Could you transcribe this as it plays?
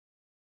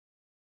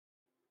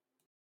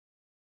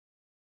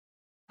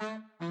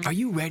Are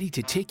you ready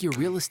to take your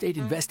real estate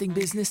investing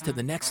business to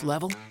the next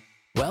level?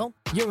 Well,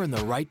 you're in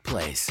the right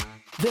place.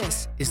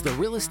 This is the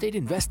Real Estate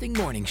Investing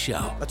Morning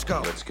Show. Let's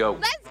go. Let's go.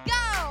 Let's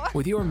go!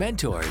 With your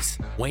mentors,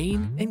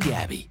 Wayne and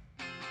Gabby.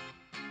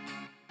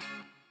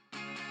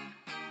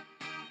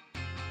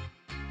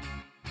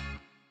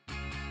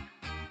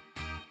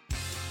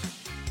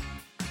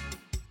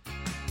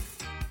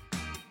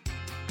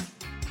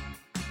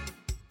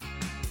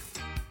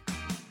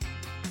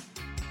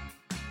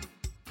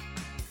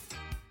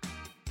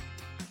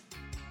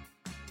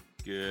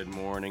 Good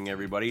morning,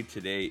 everybody.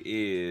 Today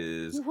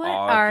is What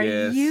August. are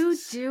you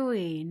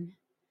doing?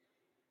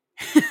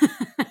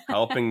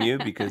 Helping you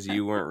because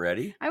you weren't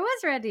ready? I was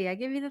ready. I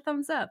gave you the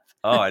thumbs up.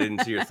 Oh, I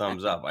didn't see your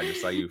thumbs up. I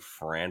just saw you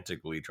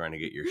frantically trying to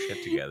get your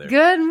shit together.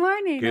 Good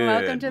morning. Good And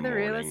welcome to the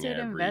morning, Real Estate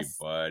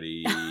Invest.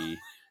 everybody. Oh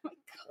my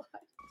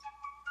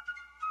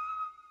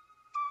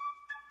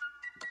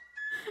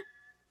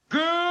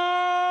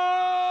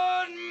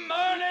God. Good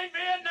morning,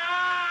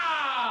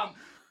 Vietnam!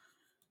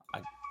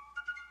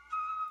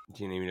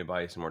 Do you need me to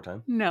buy you some more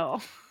time?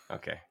 No,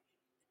 Okay.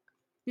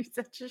 you're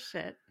such a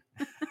shit.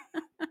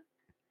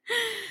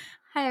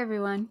 Hi,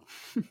 everyone.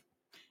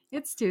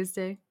 It's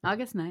Tuesday,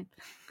 August 9th.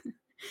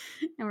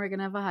 And we're going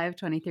to have a high of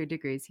 23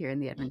 degrees here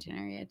in the Edmonton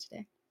area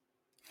today.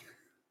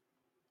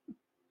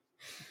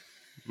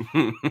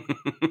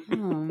 Oh,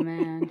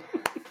 man.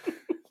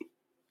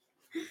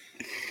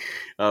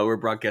 We're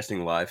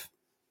broadcasting live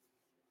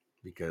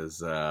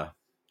because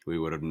we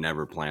would have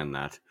never planned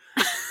that.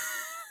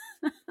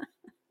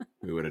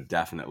 We would have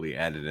definitely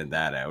edited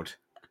that out.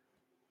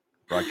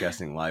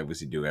 Broadcasting live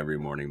as you do every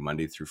morning,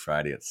 Monday through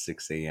Friday at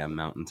 6 a.m.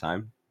 Mountain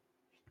Time.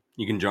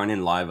 You can join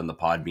in live on the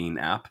Podbean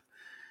app.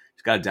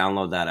 Just got to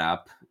download that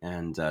app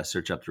and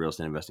search up the Real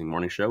Estate Investing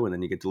Morning Show, and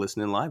then you get to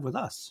listen in live with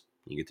us.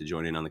 You get to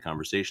join in on the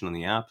conversation on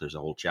the app. There's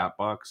a whole chat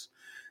box.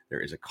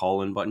 There is a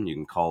call-in button. You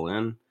can call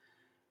in,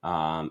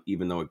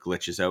 even though it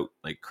glitches out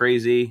like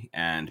crazy,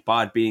 and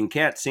Podbean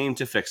can't seem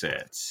to fix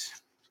it.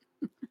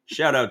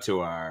 Shout out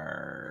to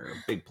our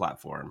big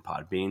platform,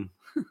 Podbean.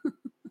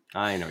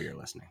 I know you're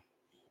listening.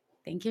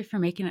 Thank you for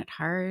making it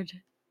hard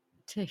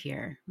to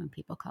hear when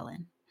people call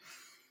in.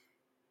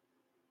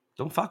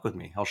 Don't fuck with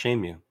me. I'll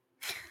shame you.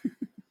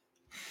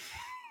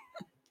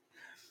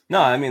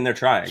 No, I mean, they're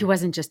trying. He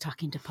wasn't just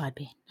talking to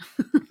Podbean.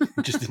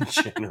 Just in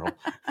general.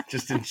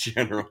 Just in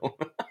general.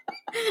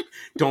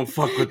 Don't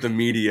fuck with the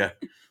media.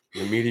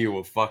 The media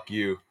will fuck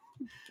you.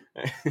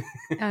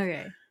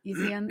 Okay.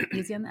 Easy on the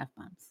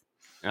F-bombs.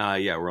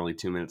 Yeah, we're only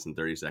 2 minutes and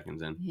 30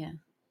 seconds in. Yeah.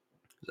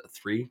 Is that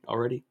 3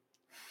 already?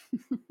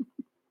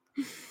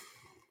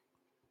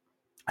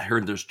 I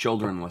heard there's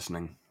children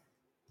listening.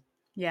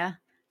 Yeah.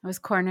 I was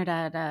cornered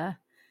at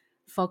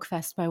Folk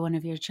Fest by one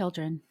of your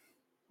children.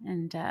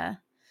 And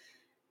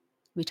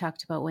we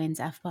talked about Wayne's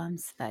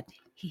F-bombs that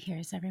he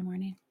hears every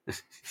morning.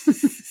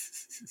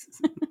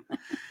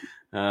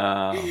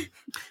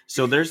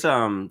 So there's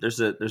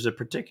a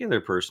particular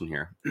person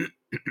here.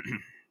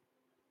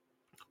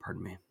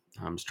 Pardon me.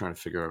 I'm just trying to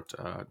figure out,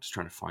 just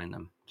trying to find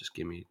them. Just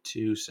give me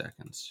 2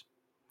 seconds.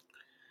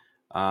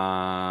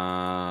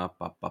 There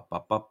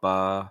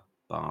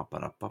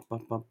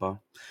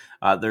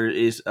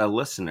is a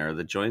listener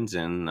that joins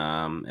in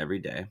every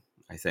day,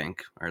 I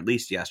think, or at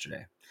least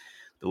yesterday.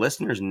 The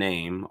listener's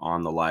name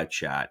on the live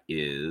chat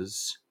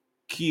is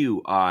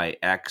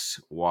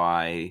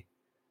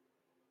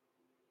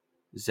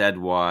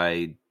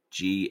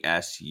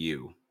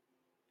QIXYZYGSU.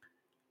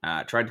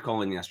 Tried to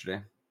call in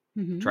yesterday.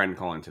 Mm-hmm. Tried to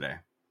call in today.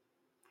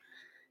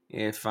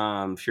 If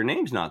your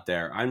name's not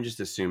there, I'm just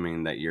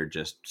assuming that you're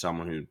just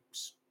someone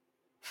who's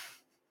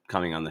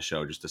coming on the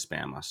show just to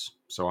spam us.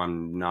 So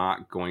I'm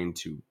not going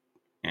to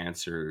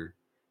answer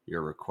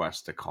your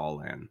request to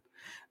call in.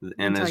 And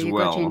Until as you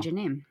well, go change your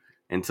name.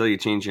 Until you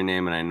change your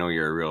name and I know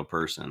you're a real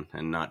person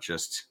and not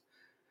just...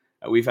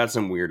 We've had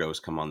some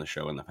weirdos come on the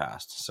show in the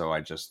past. So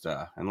I just,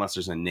 unless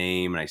there's a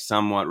name and I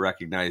somewhat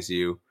recognize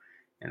you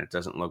and it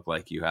doesn't look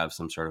like you have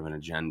some sort of an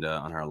agenda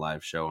on our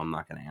live show, I'm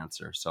not going to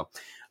answer. So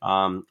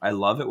I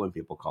love it when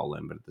people call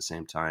in, but at the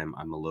same time,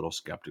 I'm a little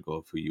skeptical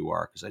of who you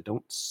are because I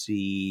don't see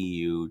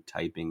you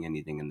typing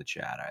anything in the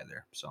chat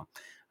either. So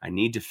I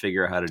need to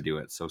figure out how to do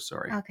it. So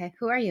sorry. Okay.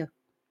 Who are you?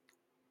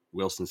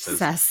 Wilson says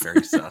Sus.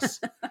 very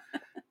sus.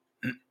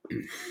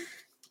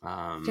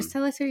 Just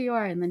tell us who you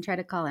are and then try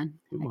to call in.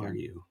 Who again. are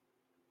you?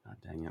 Oh,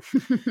 dang it.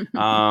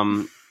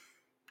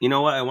 You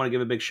know what? I want to give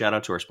a big shout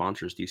out to our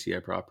sponsors,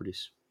 DCI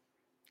Properties.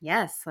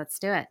 Yes, let's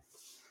do it.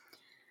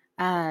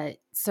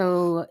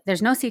 So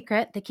there's no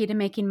secret. The key to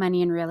making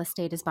money in real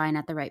estate is buying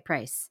at the right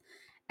price.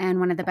 And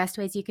one of the best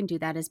ways you can do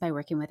that is by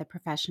working with a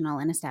professional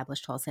and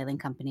established wholesaling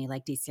company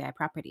like DCI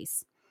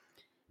Properties.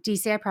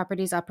 DCI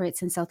Properties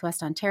operates in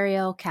Southwest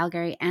Ontario,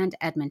 Calgary, and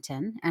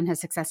Edmonton, and has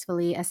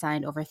successfully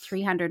assigned over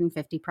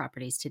 350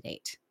 properties to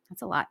date.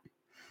 That's a lot.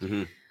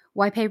 Mm-hmm.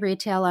 Why pay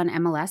retail on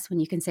MLS when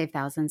you can save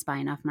thousands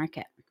buying off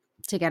market?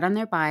 To get on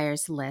their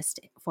buyers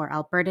list for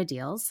Alberta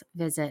deals,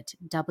 visit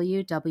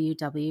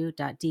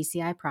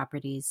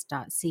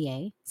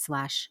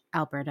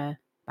www.dciproperties.ca/Alberta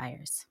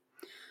buyers.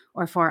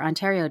 Or for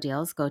Ontario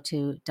deals, go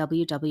to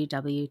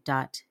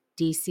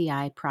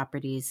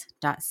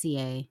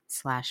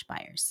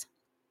www.dciproperties.ca/buyers.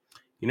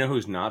 You know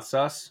who's not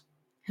sus?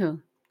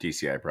 Who?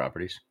 DCI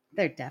Properties.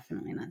 They're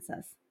definitely not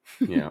sus.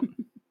 Yeah.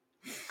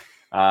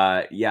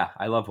 Yeah,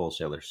 I love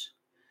wholesalers.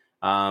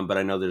 But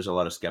I know there's a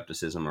lot of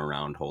skepticism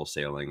around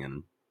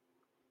wholesaling,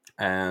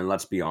 and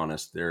let's be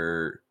honest,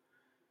 I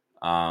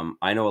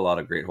know a lot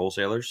of great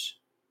wholesalers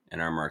in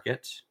our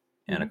market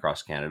and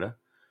across Canada.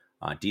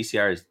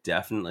 DCR is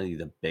definitely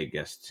the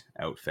biggest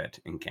outfit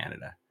in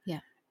Canada. Yeah.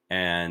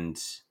 And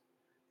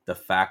the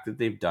fact that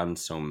they've done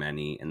so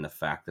many, and the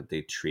fact that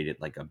they treat it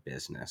like a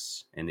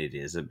business, and it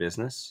is a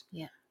business,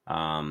 Yeah.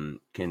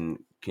 Can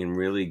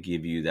really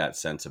give you that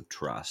sense of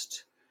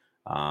trust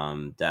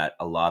that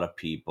a lot of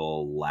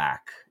people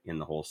lack in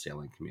the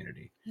wholesaling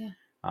community. Yeah.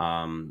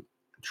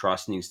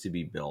 Trust needs to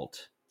be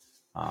built.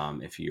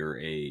 If you're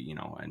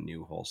a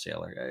new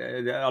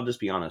wholesaler, I'll just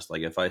be honest.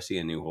 Like, if I see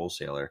a new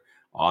wholesaler,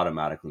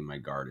 automatically my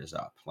guard is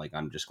up. Like,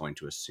 I'm just going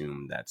to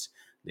assume that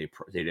they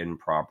didn't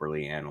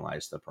properly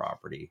analyze the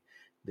property.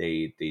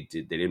 They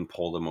didn't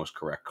pull the most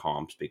correct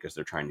comps because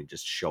they're trying to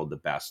just show the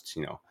best,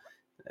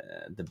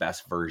 the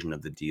best version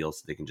of the deal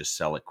so they can just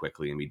sell it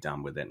quickly and be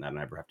done with it and I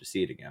never have to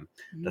see it again.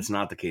 That's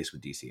not the case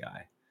with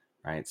DCI,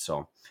 right?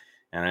 So,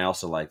 and I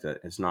also like that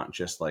it's not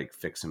just like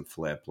fix and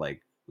flip,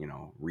 like,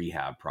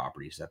 rehab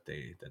properties that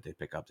they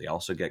pick up. They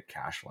also get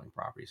cash flowing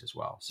properties as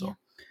well. So,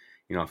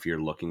 if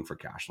you're looking for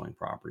cash flowing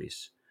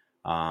properties,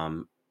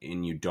 and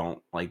you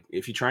don't, like,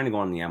 if you're trying to go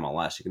on the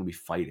MLS, you're going to be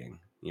fighting,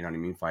 you know what I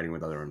mean? Fighting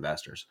with other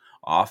investors.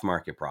 Off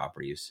market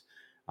properties,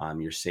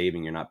 you're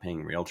saving, you're not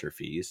paying realtor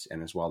fees,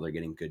 and as well, they're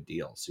getting good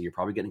deals. So you're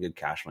probably getting a good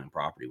cash flowing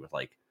property with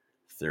like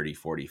 30,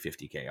 40,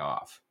 50K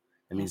off.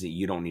 That means that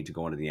you don't need to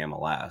go into the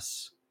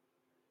MLS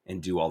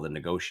and do all the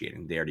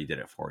negotiating. They already did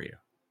it for you,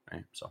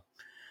 right? So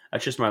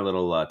that's just my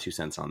little 2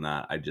 cents on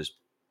that. I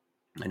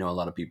know a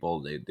lot of people,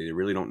 they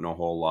really don't know a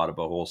whole lot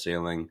about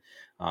wholesaling.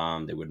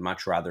 They would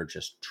much rather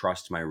just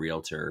trust my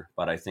realtor,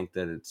 but I think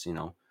that it's,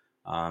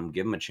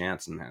 give them a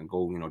chance and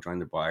go, join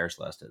their buyers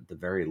list at the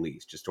very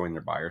least. Just join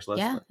their buyers list.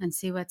 Yeah, and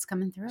see what's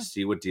coming through.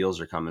 See what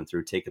deals are coming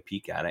through. Take a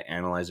peek at it.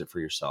 Analyze it for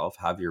yourself.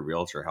 Have your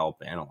realtor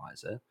help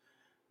analyze it,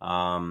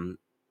 and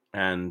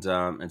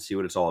see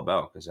what it's all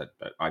about. Because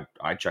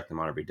I check them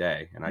out every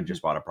day, and I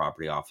just bought a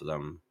property off of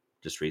them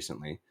just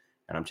recently,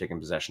 and I'm taking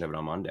possession of it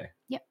on Monday.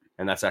 Yep.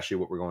 And that's actually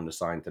what we're going to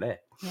sign today.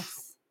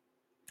 Yes.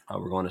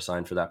 We're going to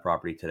sign for that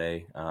property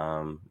today.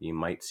 You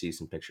might see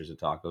some pictures of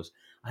tacos.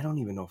 I don't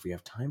even know if we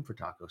have time for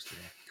tacos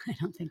today. I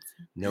don't think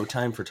so. No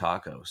time for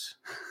tacos.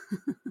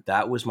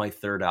 That was my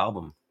third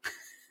album.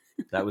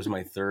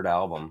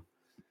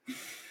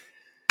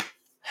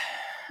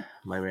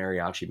 My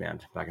mariachi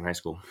band back in high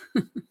school.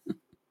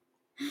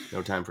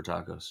 No time for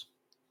tacos.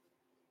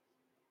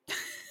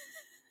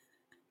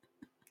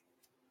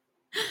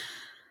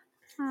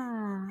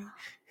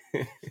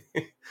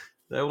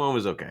 That one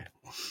was okay.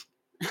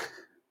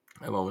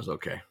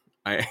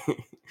 I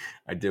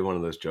did one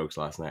of those jokes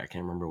last night. I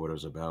can't remember what it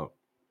was about.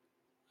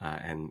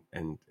 And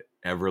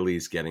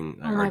Everly's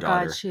getting our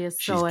daughter. God, she is so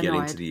she's annoyed.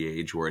 Getting to the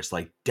age where it's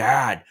like,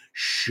 Dad,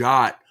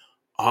 shut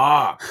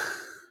up.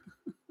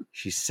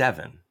 She's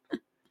 7,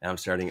 and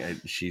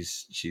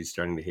she's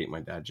starting to hate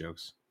my dad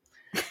jokes.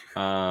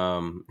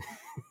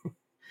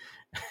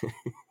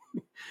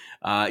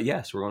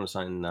 Yes, we're going to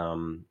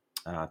sign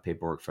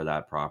paperwork for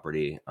that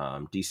property.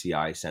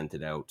 DCI sent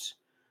it out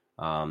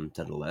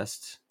to the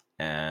list,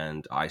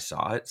 and I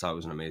saw it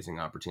was an amazing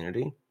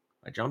opportunity.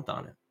 I jumped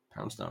on it,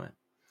 pounced on it.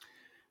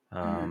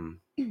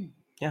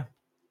 Yeah,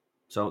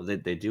 so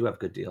they do have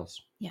good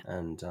deals. Yeah.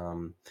 And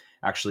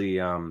actually,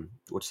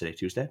 what's today,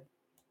 Tuesday?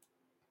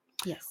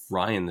 Yes.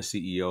 Ryan, the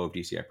CEO of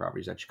DCI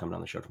Properties, actually coming on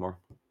the show tomorrow.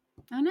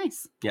 Oh,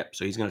 nice. Yep.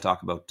 So he's going to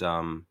talk about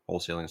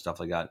wholesaling and stuff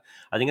like that.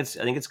 I think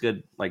it's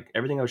good. Like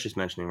everything I was just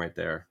mentioning right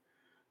there,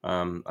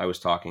 I was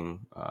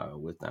talking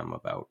with them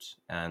about,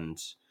 and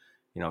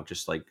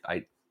just like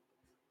I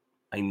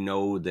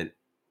know that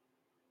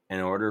in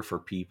order for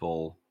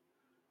people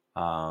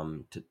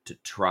to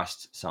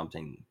trust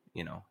something,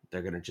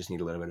 they're going to just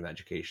need a little bit of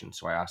education.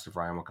 So I asked if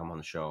Ryan will come on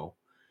the show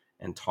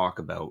and talk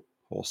about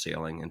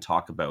wholesaling and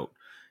talk about,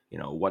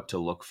 what to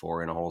look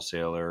for in a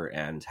wholesaler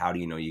and how do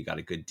you know you got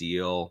a good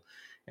deal,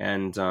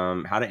 and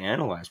how to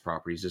analyze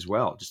properties as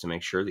well, just to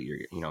make sure that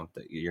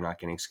you're not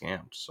getting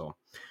scammed. So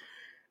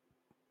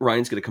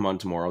Ryan's going to come on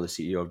tomorrow, the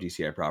CEO of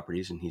DCI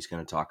Properties, and he's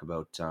going to talk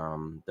about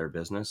their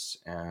business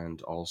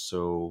and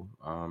also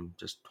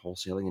just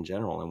wholesaling in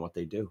general and what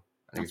they do.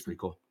 I think it's pretty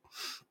cool.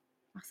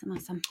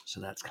 Awesome. So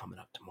that's coming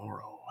up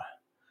tomorrow.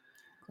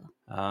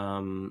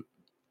 Cool.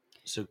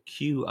 So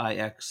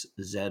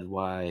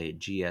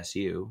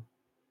QIXZYGSU.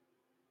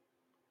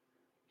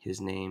 His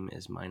name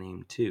is my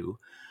name too.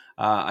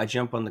 I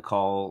jump on the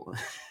call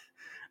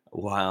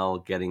while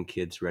getting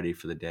kids ready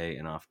for the day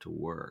and off to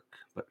work.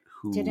 But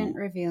who didn't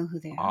reveal who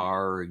they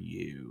are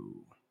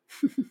you?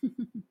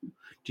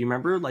 Do you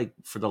remember, like,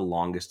 for the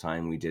longest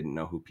time, we didn't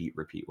know who Pete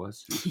Repeat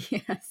was?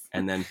 Yes.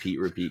 And then Pete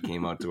Repeat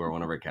came out to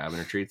one of our cabin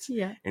retreats.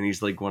 Yeah. And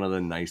he's like one of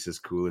the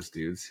nicest, coolest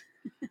dudes.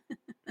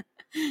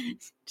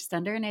 Just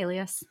under an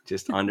alias.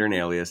 Just under an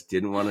alias.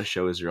 Didn't want to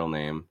show his real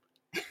name.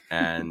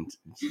 And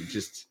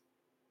just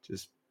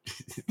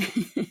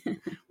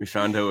we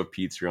found out what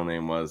Pete's real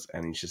name was.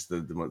 And he's just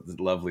the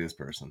loveliest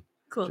person.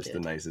 Cool Just dude.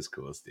 the nicest,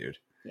 coolest dude.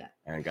 Yeah.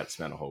 And I got to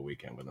spend a whole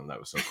weekend with him. That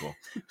was so cool.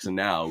 So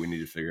now we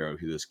need to figure out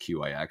who this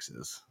QIX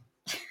is.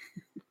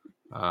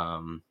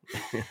 Wow.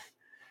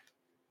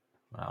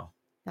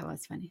 That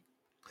was funny.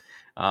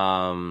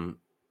 What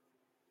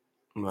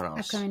else?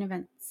 Upcoming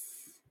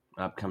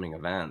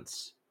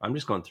events. I'm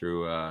just going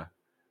through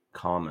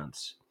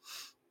comments.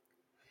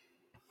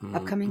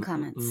 Upcoming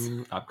comments.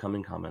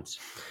 Upcoming comments.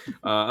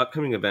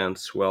 Upcoming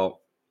events.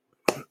 Well,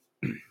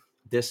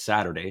 this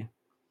Saturday,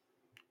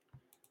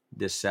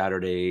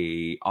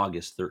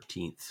 August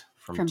 13th,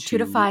 from 2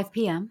 to 5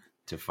 p.m.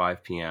 to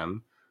 5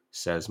 p.m.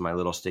 says my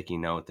little sticky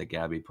note that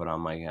Gabby put on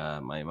my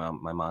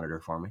my monitor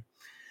for me.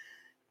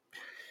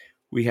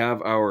 We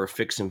have our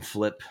Fix and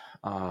Flip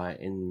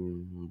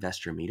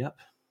investor meetup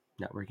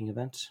networking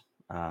event.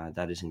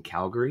 That is in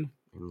Calgary,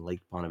 in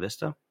Lake Bonavista.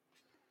 Vista.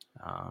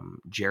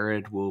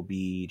 Jared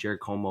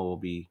Como will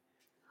be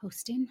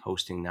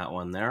hosting that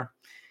one there.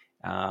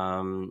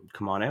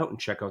 Come on out and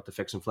check out the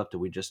Fix and Flip that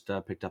we just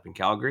picked up in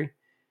Calgary.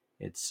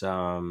 It's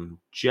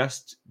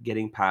just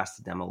getting past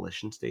the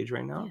demolition stage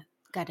right now.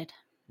 Yeah,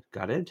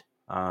 gutted.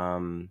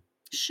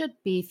 Should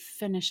be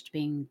finished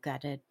being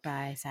gutted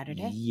by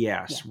Saturday.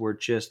 Yes, We're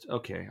just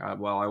okay.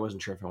 Well, I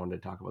wasn't sure if I wanted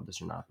to talk about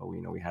this or not, but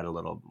we had a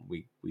little.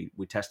 We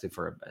tested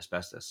for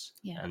asbestos,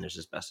 and there's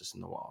asbestos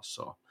in the walls.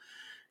 So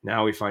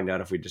now we find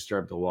out if we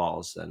disturb the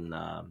walls, then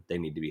they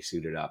need to be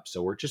suited up.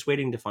 So we're just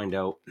waiting to find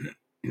out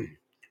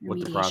what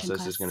the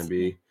process is going to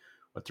be,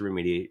 what the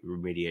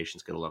remediation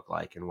is going to look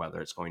like, and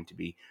whether it's going to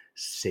be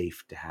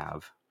safe to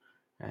have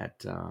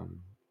at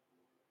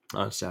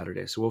on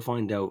Saturday. So we'll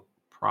find out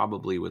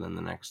probably within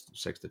the next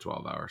 6 to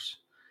 12 hours.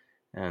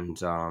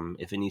 And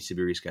if it needs to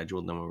be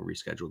rescheduled, then we'll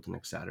reschedule to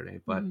next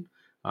Saturday. But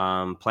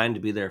plan to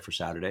be there for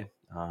Saturday.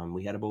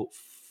 We had about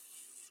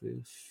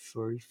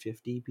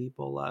 50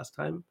 people last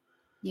time.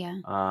 Yeah.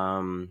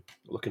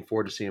 Looking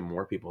forward to seeing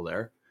more people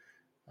there.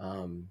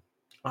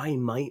 I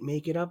might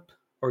make it up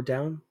or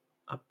down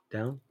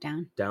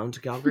to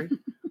Calgary.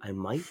 I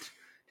might.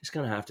 Just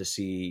gonna have to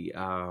see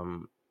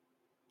how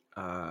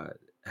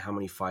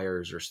many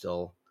fires are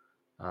still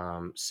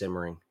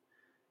simmering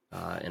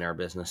in our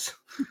business.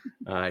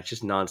 It's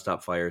just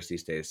nonstop fires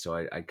these days. So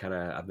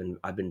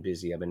I've been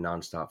busy. I've been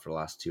nonstop for the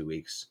last 2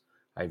 weeks.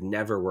 I've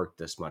never worked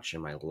this much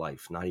in my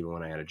life. Not even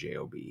when I had a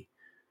job.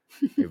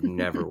 I've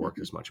never worked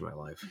this much in my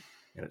life,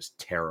 and it's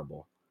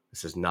terrible.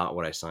 This is not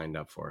what I signed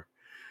up for.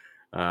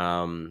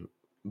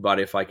 But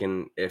if I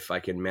can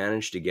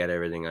manage to get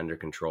everything under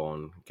control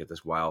and get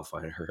this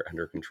wildfire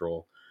under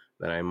control,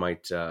 then I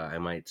might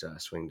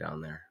swing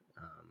down there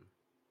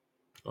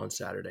on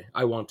Saturday.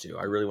 I want to.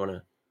 I really want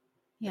to.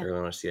 I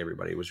really want to see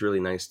everybody. It was really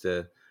nice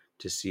to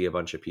see a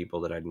bunch of people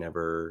that I'd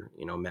never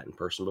met in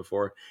person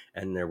before,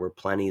 and there were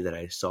plenty that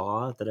I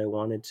saw that I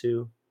wanted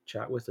to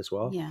chat with as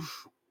well. Yeah,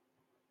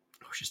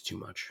 it was just too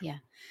much. Yeah.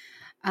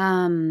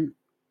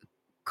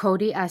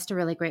 Cody asked a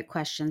really great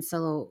question,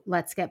 so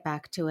let's get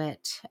back to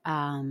it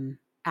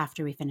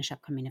after we finish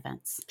upcoming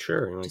events.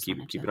 Sure. You want to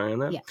keep an eye on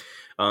that? Yeah.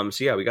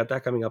 So we got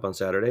that coming up on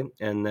Saturday,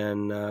 and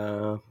then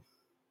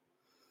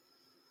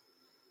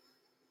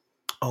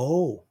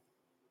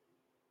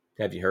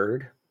have you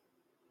heard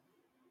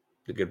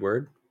the good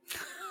word?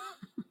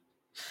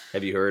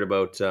 Have you heard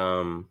about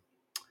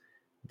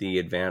the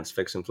advanced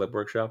fix and flip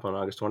workshop on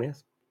August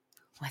 20th?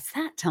 What's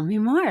that? Tell me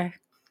more.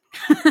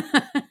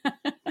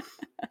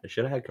 I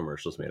should have had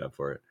commercials made up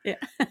for it. Yeah.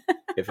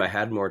 If I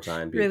had more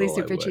time, people, really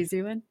super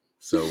cheesy one.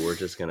 So we're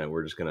just gonna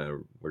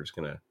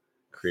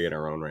create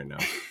our own right now.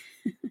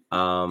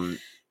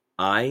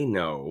 I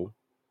know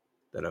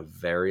that a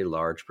very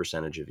large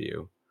percentage of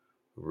you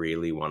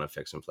really want to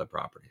fix and flip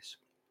properties.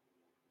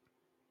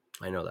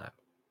 I know that.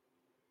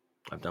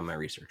 I've done my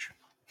research.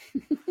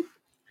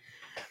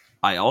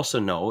 I also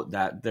know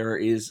that there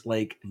is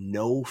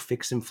no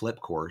fix and flip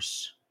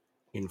course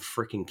in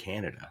freaking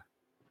Canada.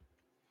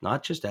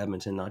 Not just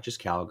Edmonton, not just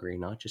Calgary,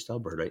 not just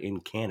Alberta,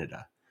 in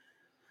Canada.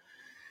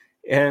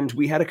 And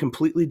we had a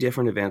completely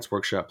different advanced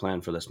workshop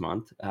plan for this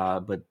month,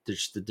 but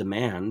there's the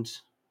demand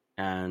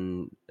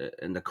and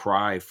the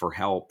cry for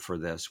help for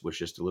this was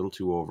just a little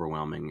too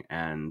overwhelming.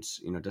 And,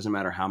 it doesn't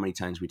matter how many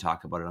times we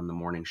talk about it on the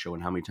morning show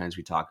and how many times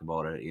we talk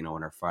about it, in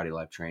our Friday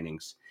live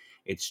trainings.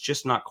 It's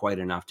just not quite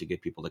enough to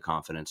give people the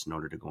confidence in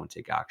order to go and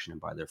take action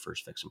and buy their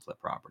first fix and flip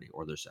property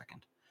or their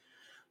second.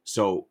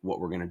 So what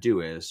we're going to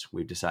do is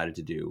we've decided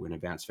to do an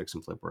advanced fix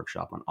and flip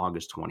workshop on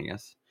August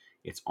 20th.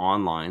 It's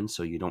online,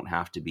 so you don't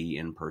have to be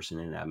in person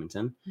in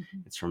Edmonton. Mm-hmm.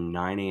 It's from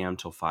 9 a.m.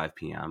 till 5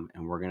 p.m.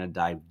 And we're going to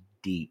dive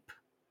deep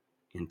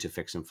into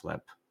fix and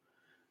flip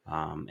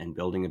and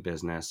building a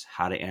business,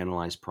 how to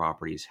analyze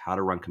properties, how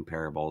to run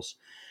comparables,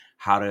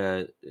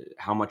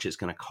 how much it's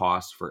going to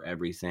cost for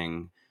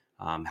everything.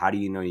 How do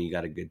you know you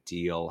got a good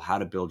deal? How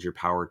to build your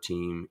power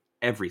team?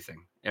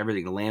 Everything,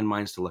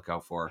 landmines to look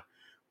out for.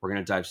 We're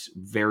going to dive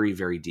very,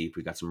 very deep.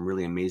 We've got some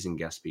really amazing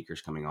guest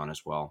speakers coming on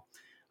as well.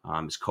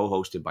 It's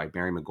co-hosted by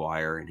Barry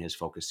McGuire in his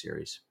Focus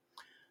series.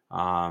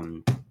 I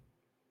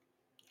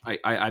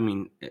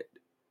mean,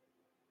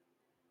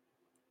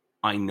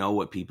 I know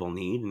what people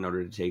need in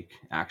order to take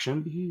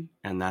action,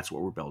 and that's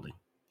what we're building.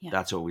 Yeah.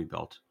 That's what we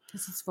built.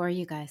 This is for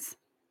you guys.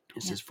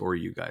 This is for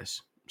you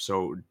guys.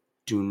 So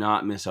do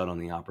not miss out on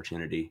the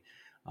opportunity.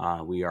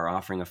 We are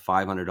offering a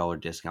 $500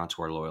 discount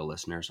to our loyal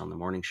listeners on the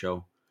morning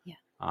show. Yeah.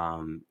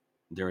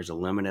 There is a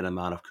limited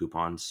amount of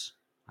coupons.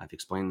 I've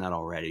explained that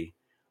already.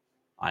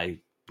 I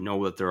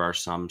know that there are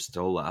some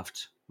still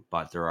left,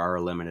 but there are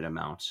a limited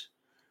amount.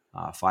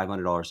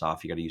 $500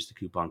 off. You got to use the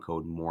coupon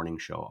code morning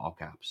show, all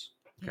caps.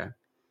 Okay. Yeah.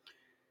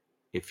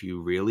 If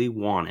you really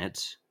want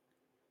it,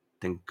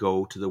 then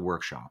go to the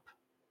workshop.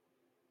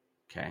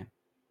 Okay.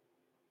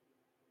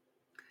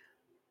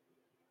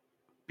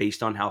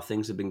 Based on how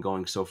things have been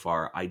going so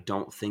far, I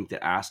don't think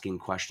that asking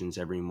questions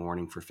every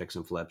morning for fix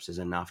and flips is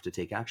enough to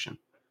take action.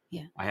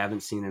 Yeah. I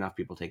haven't seen enough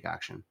people take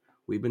action.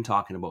 We've been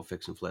talking about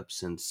fix and flips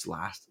since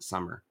last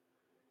summer.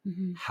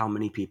 How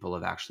many people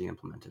have actually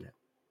implemented it?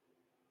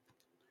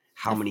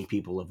 How many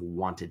people have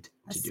wanted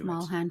to do it? A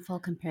small handful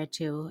compared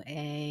to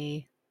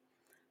a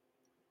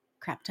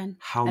crap ton.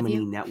 How many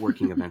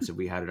networking events have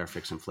we had at our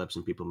fix and flips,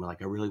 and people are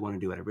like, I really want to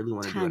do it. I really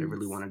want to do it. I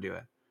really want to do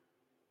it.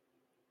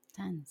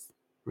 Tons.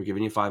 We're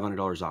giving you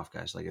 $500 off,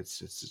 guys. Like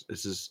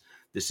this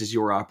is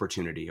your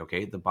opportunity.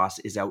 Okay. The bus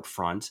is out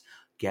front.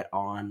 Get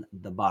on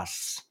the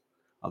bus.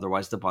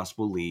 Otherwise the bus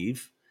will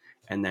leave.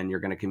 And then you're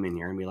going to come in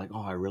here and be like,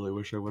 oh, I really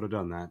wish I would have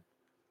done that.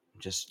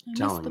 Just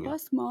telling you. I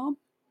missed the bus, Mom.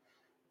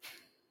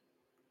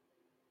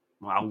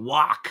 I'll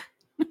walk.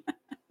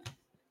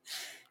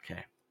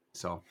 Okay.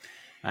 So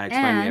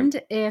and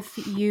if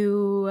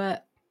you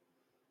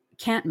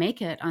can't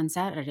make it on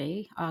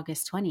Saturday,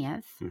 August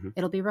 20th,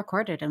 it'll be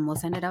recorded and we'll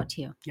send it out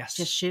to you. Yes.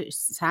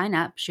 Just sign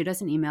up, shoot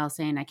us an email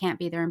saying, I can't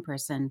be there in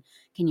person.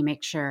 Can you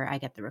make sure I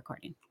get the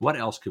recording? What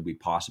else could we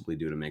possibly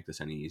do to make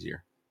this any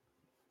easier?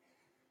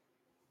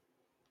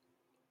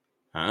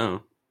 I don't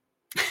know.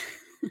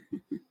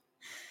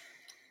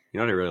 You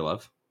know what I really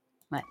love?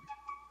 What?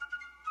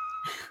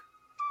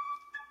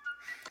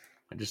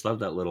 I just love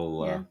that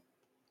little, is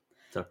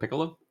that a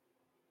piccolo?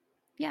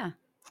 Yeah.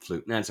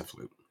 Flute. No, it's a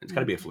flute. It's got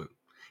to be a flute.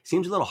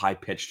 Seems a little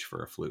high-pitched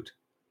for a flute.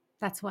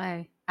 That's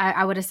why.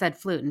 I would have said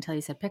flute until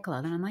you said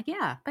piccolo. Then I'm like,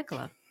 yeah,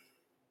 piccolo.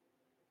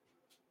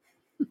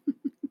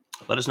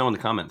 Let us know in the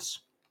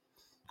comments.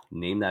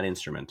 Name that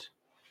instrument.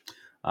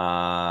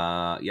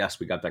 Yes,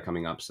 we got that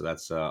coming up. So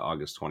that's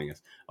August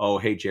 20th. Oh,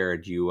 hey,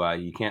 Jared,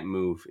 you can't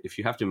move. If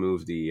you have to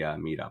move the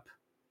meetup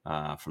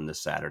from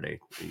this Saturday,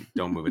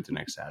 don't move it to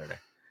next Saturday.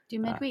 Do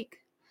midweek.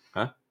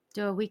 Huh?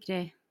 Do a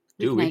weekday.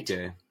 Do a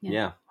weekday.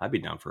 Yeah, I'd be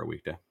down for a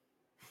weekday.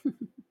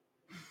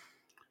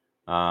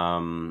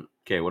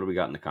 Okay, what do we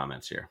got in the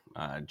comments here?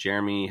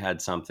 Jeremy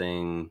had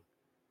something.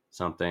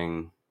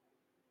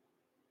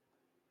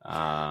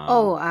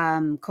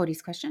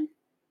 Cody's question.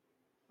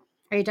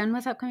 Are you done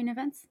with upcoming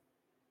events?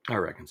 I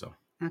reckon so.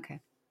 Okay.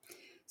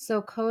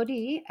 So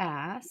Cody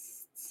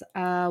asks,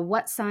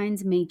 what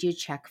signs made you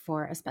check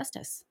for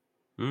asbestos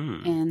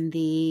in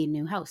the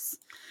new house?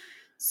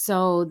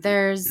 So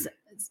there's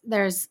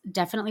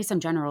definitely some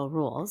general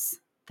rules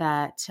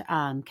that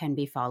can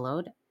be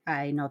followed.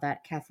 I know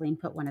that Kathleen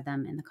put one of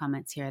them in the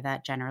comments here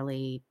that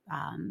generally,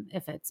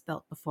 if it's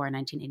built before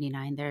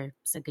 1989, there's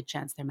a good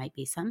chance there might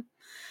be some.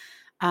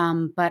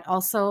 But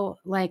also,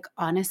 like,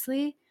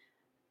 honestly,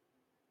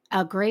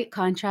 a great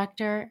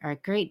contractor or a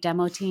great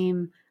demo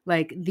team,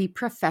 like the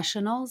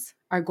professionals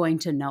are going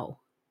to know.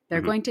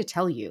 They're going to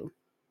tell you,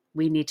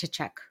 we need to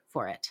check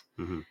for it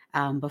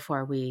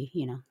before we,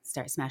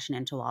 start smashing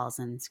into walls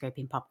and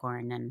scraping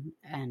popcorn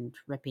and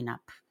ripping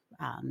up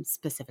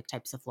specific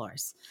types of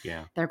floors.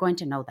 Yeah. They're going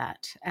to know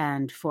that.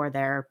 And for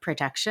their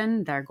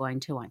protection, they're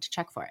going to want to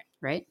check for it,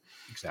 right?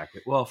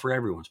 Exactly. Well, for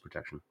everyone's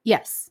protection.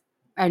 Yes.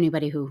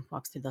 Anybody who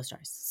walks through those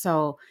doors.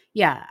 So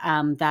yeah,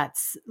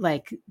 that's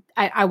like,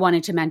 I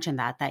wanted to mention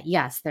that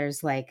yes, there's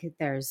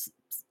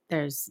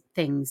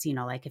things,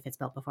 like if it's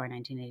built before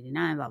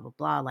 1989, blah, blah,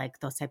 blah, like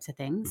those types of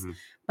things,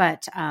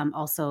 but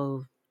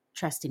also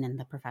trusting in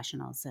the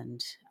professionals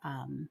and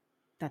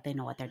that they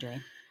know what they're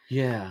doing.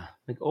 Yeah.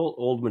 Like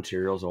old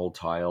materials, old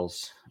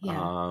tiles,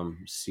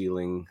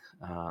 ceiling,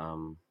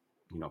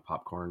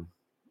 popcorn,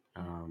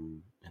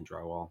 and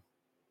drywall,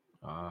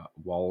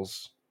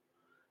 walls.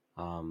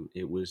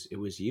 It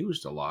was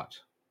used a lot.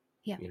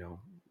 Yeah.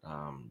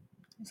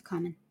 It's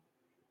common.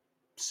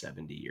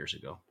 70 years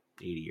ago,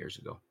 80 years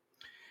ago.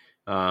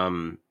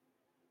 And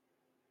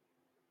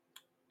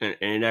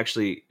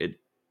it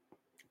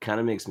kind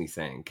of makes me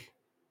think,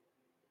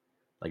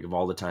 like, of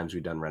all the times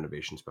we've done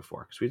renovations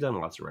before, because we've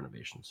done lots of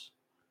renovations.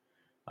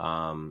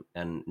 And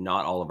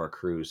not all of our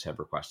crews have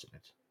requested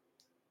it.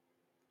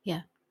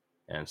 Yeah.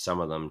 And some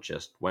of them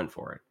just went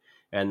for it.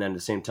 And then at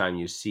the same time,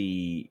 you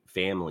see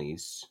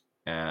families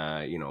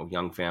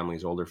young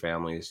families, older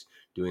families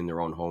doing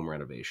their own home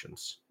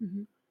renovations.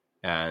 Mhm.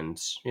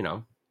 And,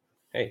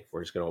 hey,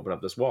 we're just going to open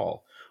up this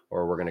wall,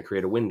 or we're going to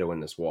create a window in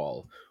this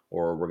wall,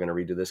 or we're going to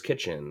redo this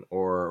kitchen,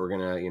 or we're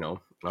going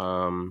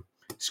to,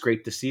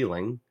 scrape the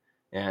ceiling,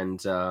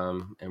 and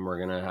we're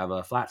going to have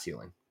a flat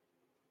ceiling.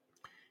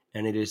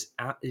 And it's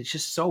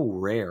just so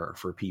rare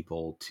for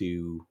people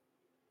to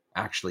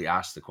actually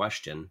ask the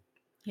question,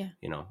 Yeah.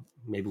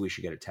 maybe we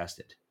should get it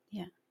tested.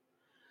 Yeah.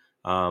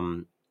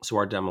 So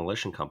our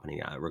demolition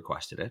company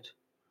requested it.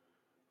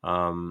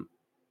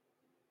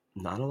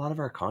 Not a lot of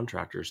our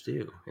contractors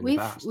do in the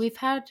past. We've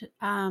had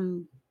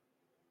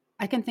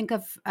I can think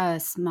of a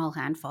small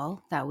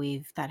handful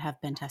that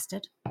have been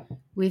tested.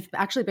 We've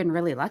actually been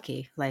really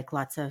lucky, like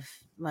lots of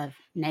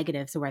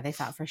negatives where they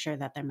thought for sure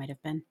that there might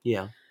have been.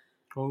 Yeah.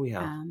 Well, we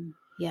have.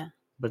 Yeah.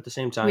 But at the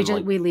same time,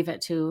 we leave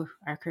it to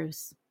our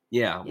crews.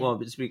 Yeah. Well,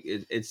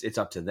 it's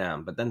up to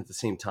them. But then at the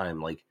same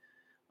time, like,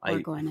 We're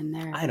going in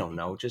there. I don't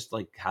know. Just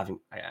like having,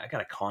 I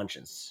got a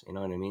conscience. You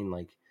know what I mean?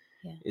 Like,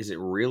 yeah. Is it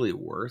really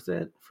worth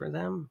it for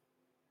them?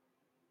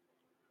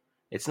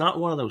 It's not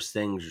one of those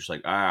things just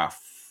like,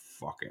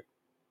 fuck it.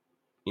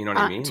 You know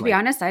what I mean? To be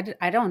honest,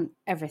 I don't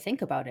ever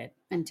think about it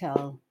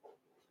until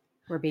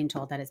we're being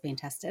told that it's being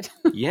tested.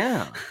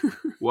 Yeah.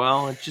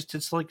 Well,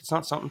 it's like, it's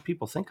not something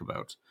people think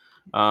about.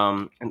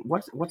 And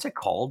what's it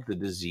called? The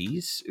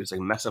disease? It was like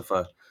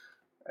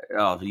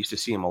I used to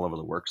see them all over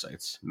the work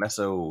sites.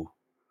 Mesothelioma.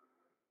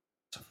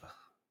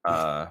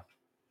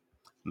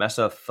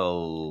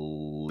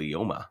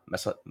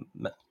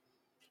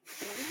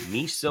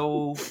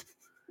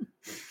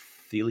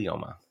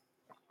 Mesothelioma.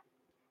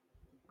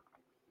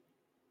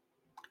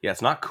 Yeah,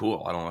 it's not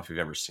cool. I don't know if you've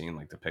ever seen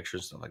like the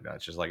pictures, stuff like that.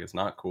 It's just like, it's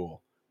not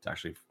cool. It's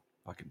actually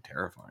fucking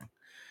terrifying.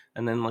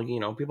 And then like,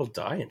 people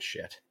die and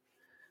shit.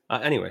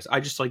 Anyways, I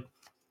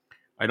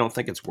don't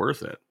think it's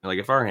worth it. Like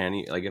if our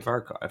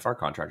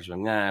contractors were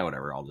like, nah,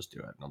 whatever, I'll just do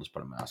it. I'll just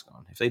put a mask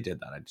on. If they did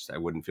that, I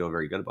wouldn't feel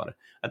very good about it.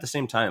 At the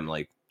same time,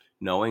 like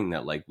knowing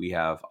that like we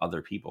have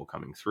other people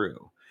coming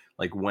through,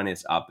 like when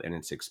it's up and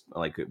it's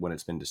like when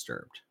it's been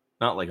disturbed,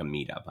 not like a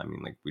meetup. I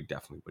mean, like we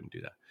definitely wouldn't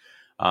do that.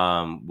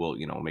 We'll,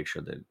 make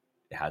sure that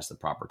it has the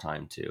proper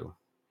time to,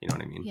 you know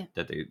what I mean? Yeah.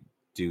 That they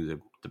do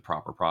the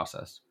proper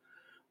process.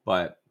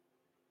 But,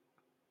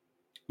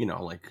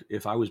 like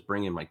if I was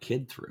bringing my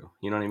kid through,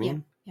 you know what I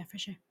mean? Yeah, for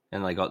sure.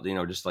 And like,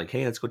 just like,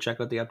 hey, let's go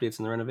check out the updates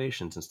and the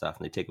renovations and stuff.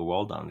 And they take a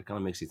wall down. It kind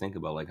of makes you think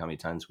about like how many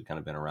times we kind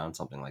of been around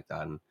something like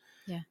that. And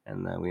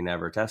then we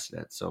never tested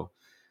it. So,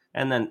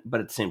 but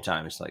at the same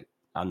time, it's like,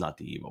 I'm not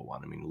the evil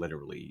one. I mean,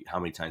 literally, how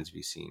many times have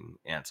you seen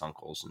aunts,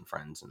 uncles, and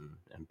friends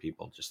and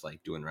people just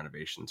like doing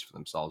renovations for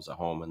themselves at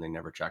home and they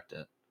never checked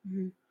it?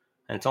 Mm-hmm.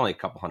 And it's only a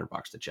couple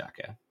 $100 to check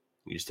it.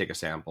 You just take a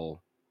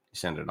sample, you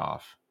send it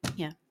off.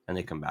 Yeah. And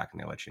they come back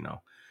and they let you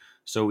know.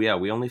 So yeah,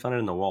 we only found it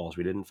in the walls.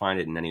 We didn't find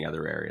it in any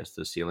other areas.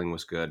 The ceiling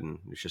was good, and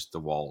it's just the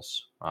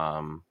walls.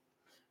 So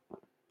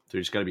you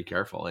just got to be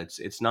careful.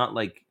 It's not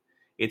like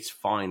it's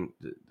fine.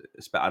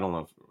 I don't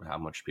know how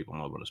much people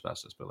know about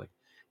asbestos, but like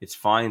it's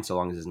fine so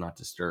long as it's not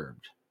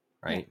disturbed,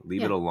 right? Yeah.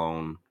 Leave it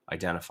alone.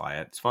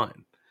 Identify it. It's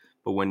fine.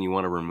 But when you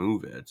want to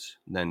remove it,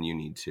 then you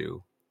need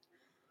to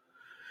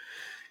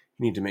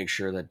make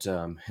sure that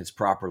it's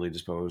properly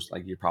disposed.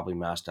 Like you're probably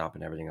masked up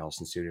and everything else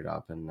and suited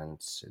up, and then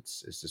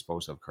it's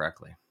disposed of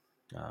correctly.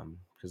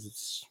 Because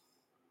it's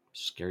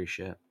scary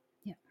shit.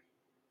 Yeah.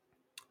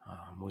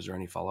 Was there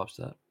any follow-ups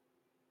to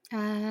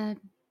that?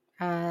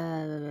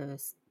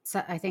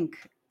 So I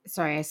think.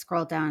 Sorry, I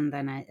scrolled down.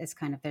 Then it's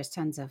kind of there's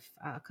tons of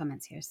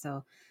comments here.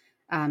 So,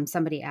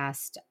 somebody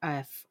asked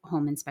if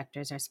home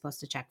inspectors are supposed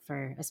to check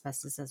for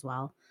asbestos as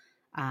well.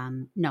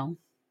 No,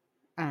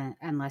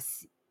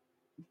 unless.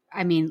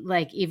 I mean,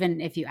 like, even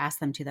if you ask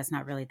them to, that's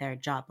not really their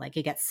job. Like,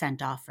 it gets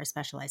sent off for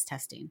specialized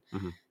testing.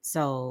 Mm-hmm.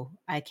 So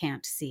I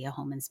can't see a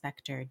home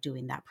inspector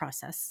doing that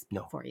process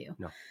for you.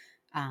 No.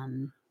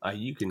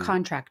 You can.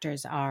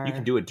 Contractors are. You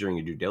can do it during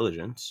your due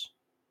diligence,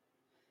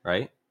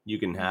 right? You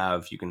can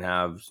have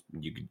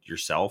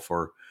yourself,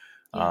 or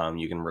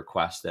you can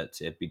request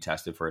that it be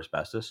tested for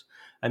asbestos.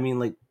 I mean,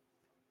 like,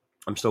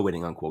 I'm still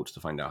waiting on quotes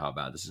to find out how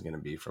bad this is going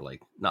to be for,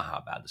 like, not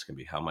how bad this can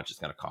be, how much it's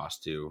going to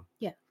cost to.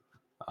 Yeah.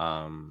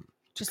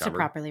 Just to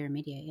properly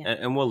remediate, yeah.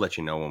 And we'll let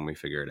you know when we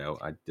figure it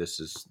out. This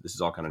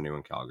is all kind of new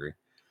in Calgary.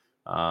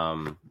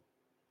 We're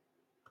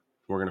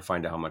going to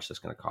find out how much that's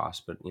going to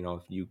cost, but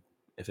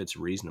if it's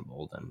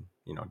reasonable, then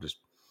just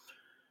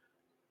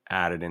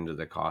add it into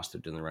the cost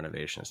of doing the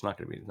renovation. It's not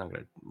going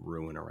to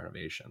ruin a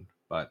renovation,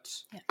 but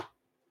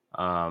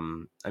I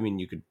mean,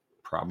 you could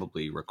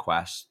probably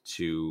request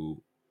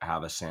to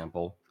have a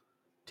sample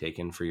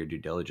taken for your due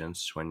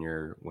diligence when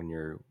you're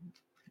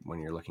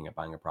looking at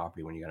buying a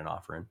property, when you get an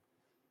offer in.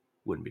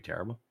 Wouldn't be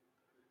terrible.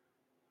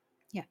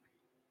 Yeah.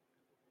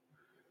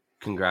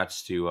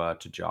 Congrats to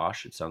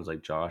Josh. It sounds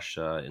like Josh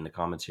in the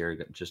comments here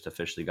just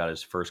officially got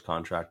his first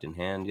contract in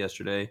hand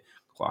yesterday.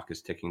 Clock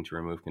is ticking to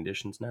remove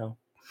conditions now.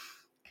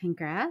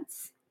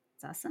 Congrats.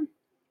 It's awesome.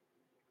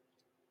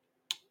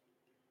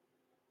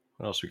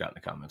 What else we got in the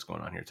comments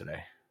going on here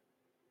today?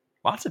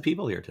 Lots of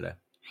people here today.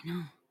 I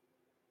know.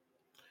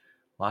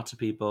 Lots of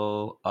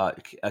people.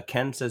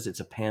 Ken says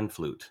it's a pan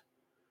flute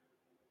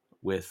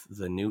with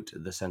the Newt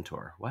the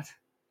Centaur. What?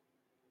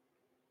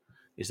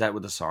 Is that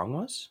what the song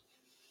was?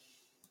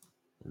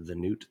 The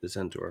Newt the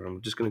Centaur.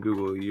 I'm just going to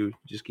Google you.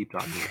 Just keep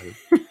talking about it.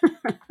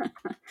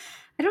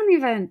 I don't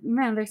even,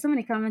 man, there's so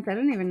many comments. I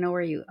don't even know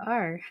where you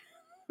are.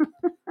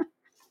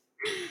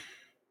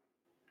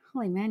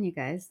 Holy man, you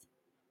guys.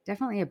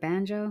 Definitely a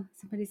banjo,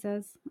 somebody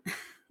says.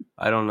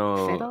 I don't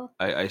know. Fiddle?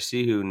 I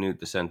see who Newt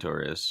the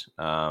Centaur is.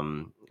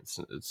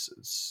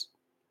 It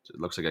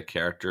looks like a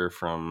character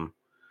from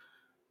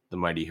The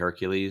Mighty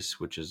Hercules,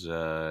 which is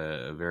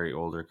a very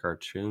older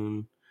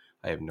cartoon.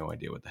 I have no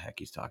idea what the heck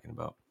he's talking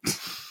about.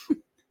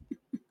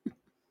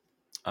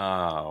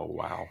 Oh,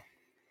 wow.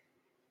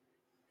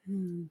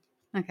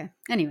 Okay.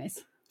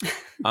 Anyways.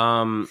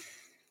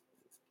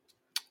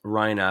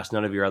 Ryan asked,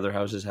 none of your other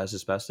houses has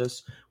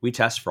asbestos? We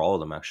test for all of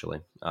them,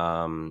 actually,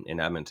 in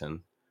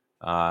Edmonton.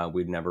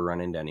 We'd never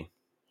run into any.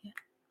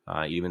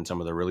 Yeah. Even some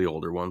of the really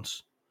older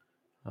ones.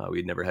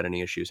 We'd never had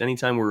any issues.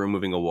 Anytime we're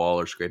removing a wall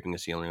or scraping a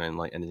ceiling or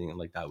anything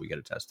like that, we get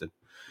it tested.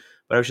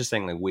 But I was just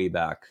saying, like, way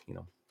back,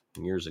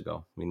 years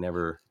ago, we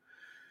never,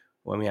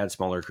 when we had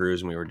smaller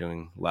crews and we were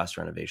doing less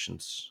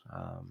renovations,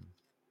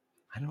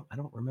 I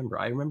don't remember.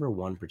 I remember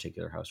one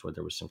particular house where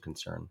there was some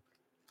concern.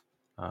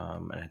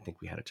 And I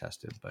think we had it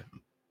tested, but.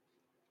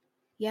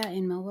 Yeah,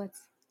 in Millwoods.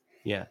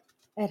 Yeah.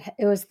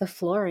 It was the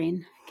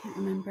flooring. I can't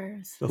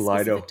remember. The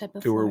lino.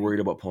 They were worried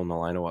about pulling the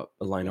lino up.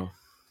 The lino. Yeah.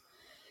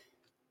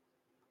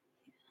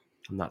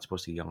 I'm not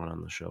supposed to yawn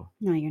on the show.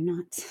 No, you're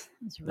not.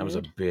 That was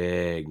a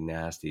big,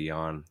 nasty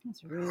yawn.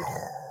 That's rude.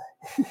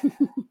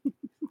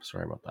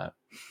 Sorry about that.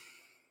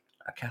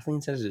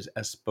 Kathleen says it's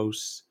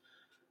asbestosis.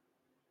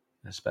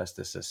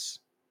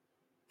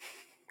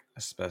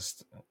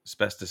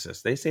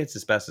 Asbestosis. They say it's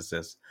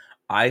asbestosis.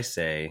 I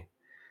say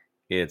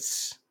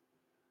it's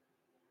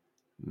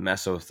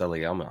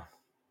mesothelioma.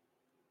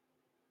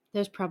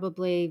 There's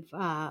probably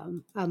a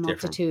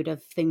multitude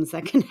of things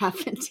that can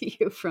happen to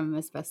you from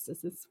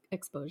asbestos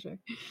exposure.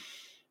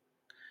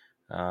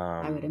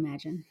 I would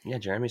imagine. Yeah,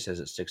 Jeremy says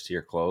it sticks to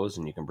your clothes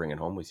and you can bring it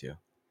home with you.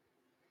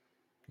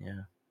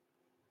 Yeah.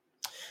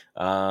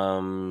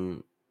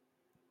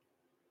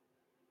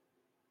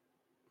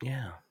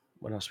 Yeah.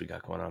 What else we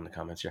got going on in the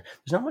comments here?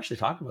 There's not much to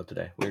talk about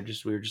today. We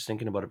were just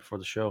thinking about it before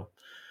the show.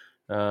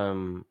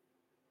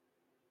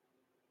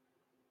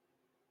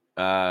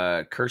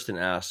 Kirsten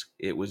asked,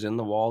 it was in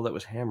the wall that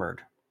was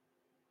hammered.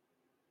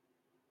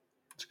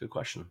 That's a good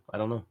question. I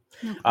don't know.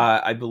 Okay.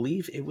 I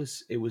believe it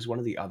was one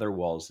of the other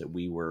walls that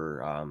we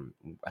were,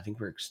 I think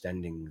we're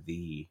extending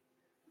the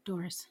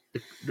doors,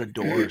 the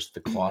doors, the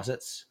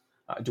closets.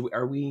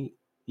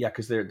 Yeah,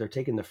 because they're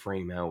taking the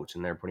frame out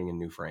and they're putting in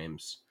new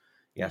frames.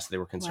 Yes, they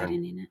were concerned.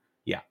 Widening it.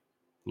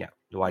 Yeah,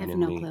 widening. I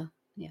have no clue.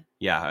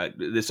 Yeah.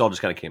 This all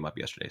just kind of came up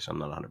yesterday, so I'm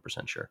not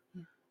 100% sure.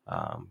 Yeah.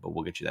 But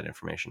we'll get you that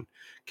information.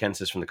 Ken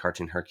says from the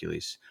cartoon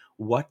Hercules,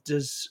 what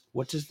does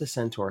the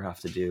centaur have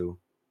to do?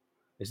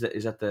 Is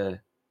that the?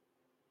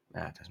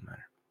 It doesn't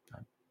matter.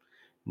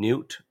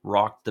 Newt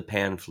rocked the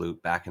pan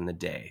flute back in the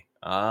day.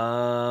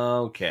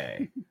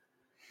 Okay.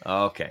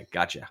 Okay,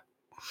 gotcha.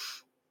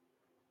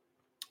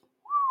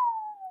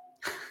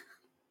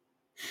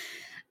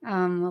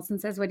 Wilson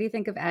says, what do you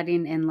think of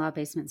adding in-law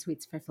basement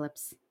suites for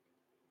flips?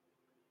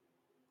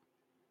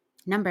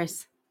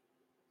 Numbers.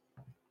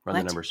 Run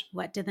the numbers.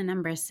 What do the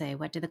numbers say?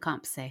 What do the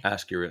comps say?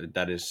 Ask your,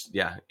 that is,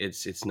 yeah,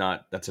 it's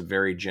not, that's a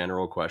very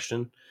general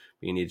question.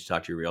 You need to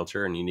talk to your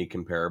realtor and you need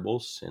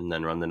comparables and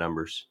then run the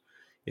numbers.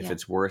 If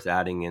it's worth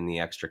adding in the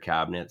extra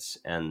cabinets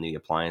and the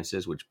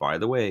appliances, which by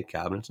the way,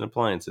 cabinets and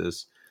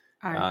appliances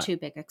are two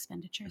big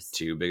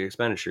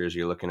expenditures.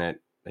 You're looking at,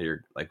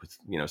 you're like with,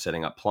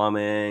 setting up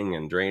plumbing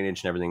and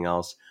drainage and everything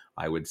else.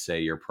 I would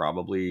say you're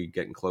probably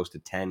getting close to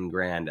 10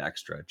 grand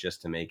extra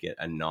just to make it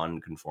a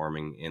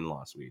non-conforming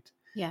in-law suite.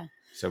 Yeah.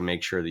 So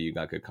make sure that you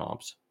got good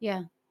comps.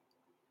 Yeah.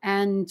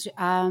 And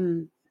I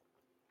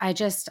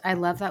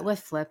love that with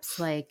flips,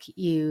 like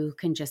you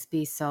can just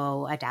be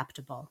so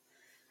adaptable.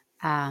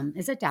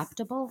 Is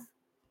adaptable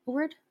a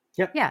word?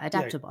 Yep. Yeah,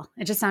 adaptable.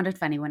 Yeah. It just sounded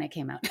funny when it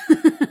came out.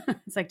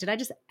 It's like, did I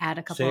just add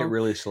a couple? Say it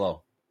really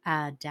slow.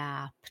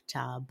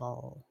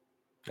 Adaptable.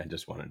 I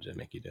just wanted to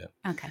make you do it.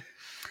 Okay.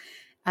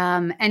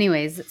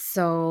 Anyways,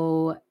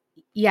 so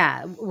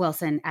yeah,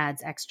 Wilson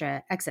adds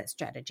extra exit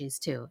strategies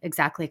too.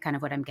 Exactly kind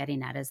of what I'm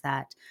getting at is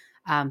that,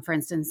 for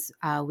instance,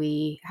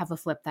 we have a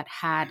flip that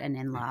had an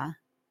in-law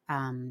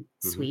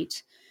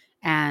suite,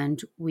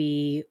 and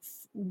we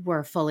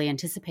were fully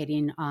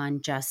anticipating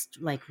on just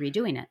like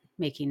redoing it,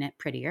 making it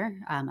prettier,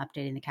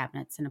 updating the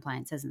cabinets and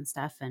appliances and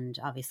stuff, and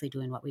obviously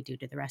doing what we do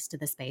to the rest of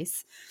the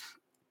space.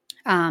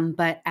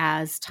 But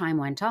as time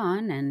went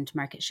on and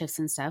market shifts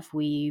and stuff,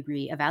 we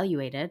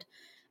reevaluated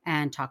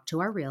and talked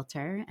to our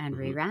realtor and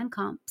reran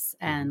comps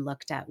and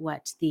looked at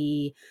what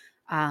the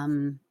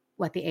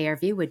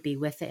ARV would be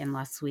with the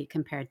in-law suite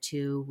compared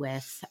to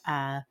with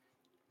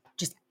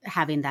just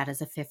having that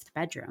as a fifth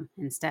bedroom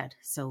instead.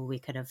 So we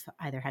could have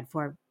either had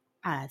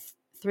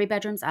 3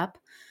 bedrooms up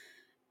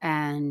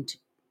and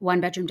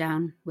 1 bedroom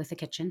down with a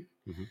kitchen,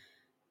 Mhm.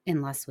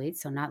 in-law suite,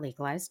 so not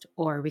legalized,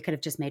 or we could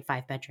have just made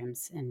 5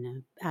 bedrooms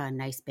in a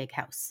nice big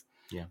house.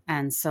 Yeah.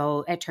 And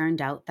so it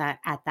turned out that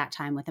at that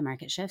time with the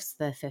market shifts,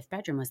 the 5th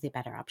bedroom was the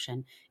better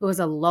option. It was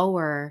a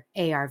lower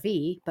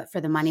ARV, but for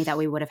the money that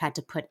we would have had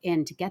to put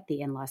in to get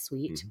the in-law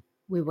suite,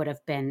 we would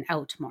have been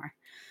out more.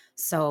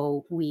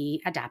 So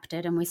we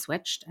adapted and we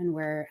switched, and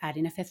we're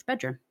adding a 5th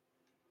bedroom.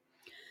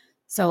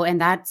 So in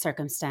that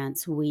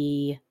circumstance,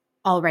 we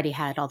already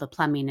had all the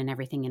plumbing and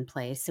everything in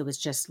place. It was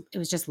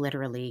just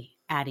literally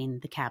adding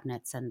the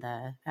cabinets and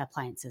the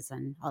appliances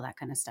and all that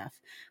kind of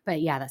stuff.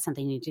 But yeah, that's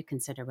something you need to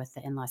consider with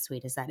the in-law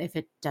suite, is that if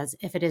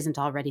it isn't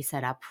already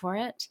set up for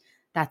it,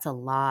 that's a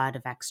lot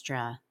of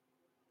extra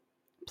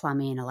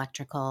plumbing,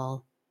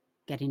 electrical,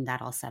 getting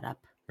that all set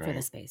up for the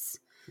Right. space.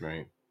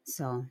 Right.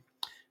 So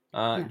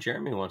yeah.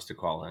 Jeremy wants to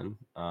call in.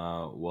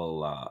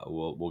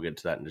 We'll get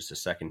to that in just a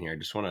second here. I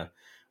just want to,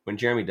 when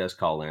Jeremy does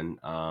call in,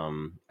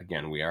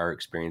 again, we are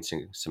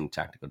experiencing some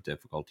technical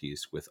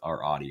difficulties with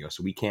our audio,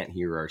 so we can't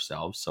hear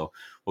ourselves. So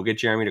we'll get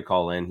Jeremy to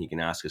call in. He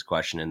can ask his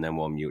question, and then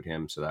we'll mute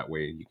him so that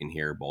way you can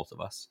hear both of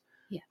us.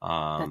 Yeah,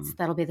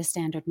 that'll be the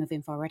standard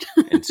moving forward.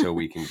 And so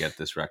we can get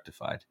this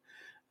rectified.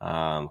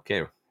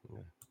 Okay,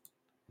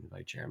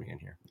 invite Jeremy in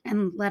here.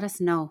 And let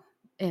us know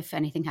if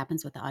anything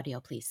happens with the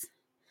audio, please.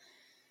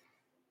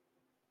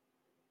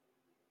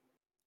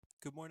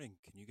 Good morning.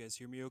 Can you guys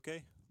hear me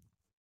okay?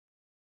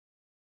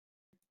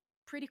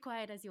 Pretty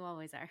quiet, as you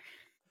always are.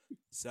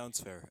 Sounds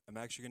fair. I'm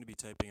actually going to be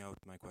typing out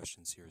my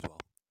questions here as well.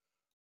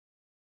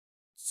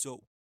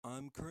 So,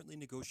 I'm currently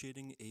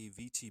negotiating a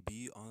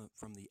VTB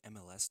from the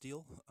MLS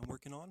deal I'm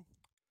working on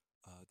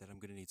that I'm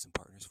going to need some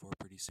partners for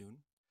pretty soon.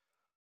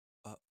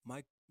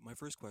 My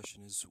first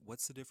question is,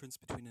 what's the difference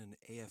between an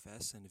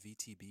AFS and a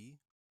VTB?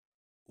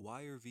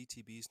 Why are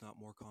VTBs not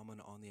more common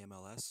on the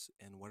MLS,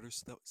 and what are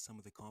some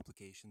of the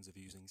complications of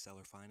using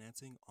seller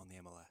financing on the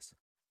MLS?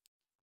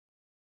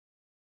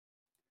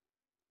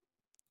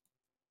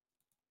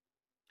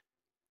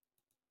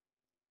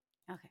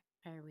 Okay,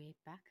 are we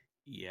back?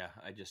 Yeah,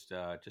 I just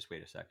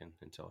wait a second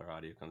until our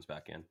audio comes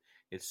back in.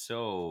 It's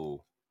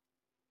so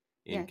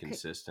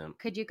inconsistent.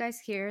 Could you guys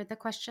hear the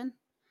question?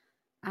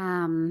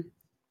 It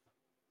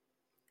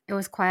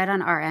was quiet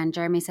on our end.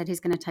 Jeremy said he's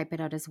going to type it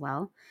out as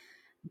well.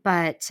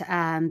 But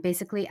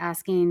basically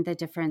asking the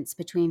difference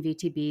between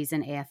VTBs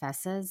and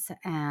AFSs,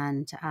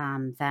 and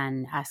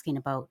then asking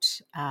about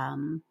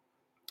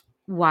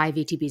why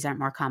VTBs aren't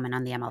more common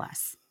on the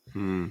MLS.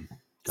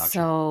 Gotcha.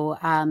 So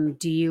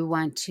do you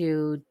want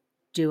to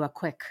do a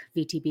quick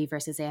VTB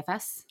versus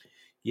AFS?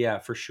 Yeah,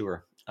 for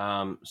sure.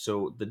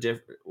 So the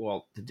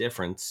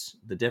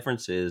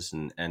difference is,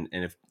 and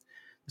if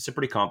it's a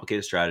pretty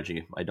complicated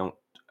strategy. I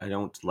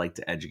don't like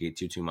to educate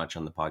too much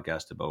on the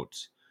podcast about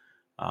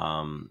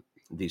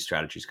these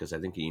strategies, because I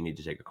think you need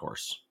to take a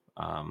course.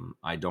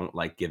 I don't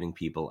like giving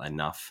people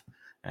enough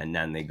and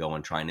then they go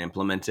and try and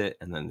implement it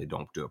and then they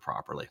don't do it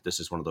properly. This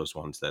is one of those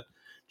ones that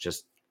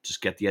just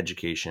get the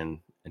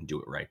education and do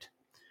it right.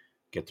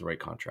 Get the right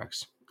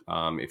contracts.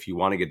 If you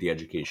want to get the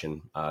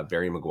education,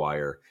 Barry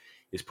McGuire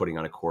is putting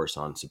on a course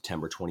on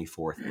September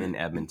 24th in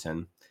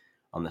Edmonton,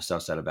 on the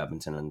south side of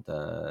Edmonton, and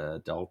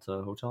the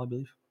Delta Hotel, I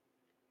believe.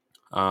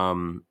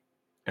 And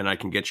I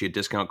can get you a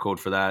discount code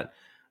for that.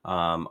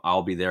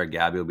 I'll be there.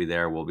 Gabby will be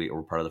there.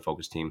 We're part of the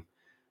focus team.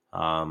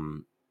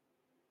 And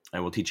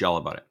we'll teach you all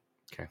about it.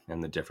 Okay.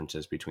 And the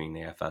differences between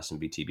AFS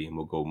and VTB, and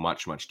we'll go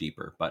much, much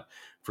deeper. But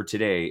for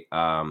today,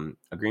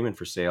 agreement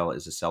for sale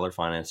is a seller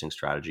financing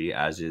strategy,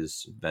 as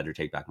is vendor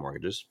take-back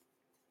mortgages.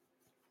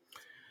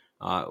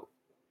 I'll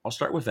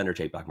start with vendor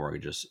take-back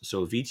mortgages.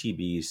 So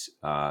VTBs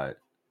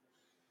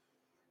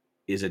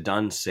is a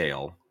done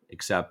sale,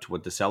 except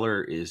what the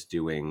seller is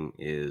doing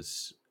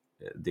is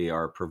they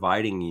are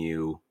providing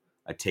you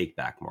a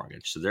take-back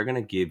mortgage. So they're going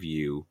to give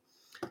you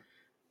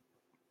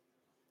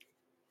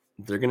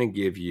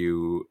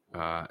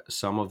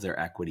some of their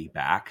equity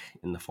back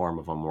in the form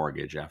of a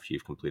mortgage after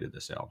you've completed the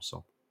sale.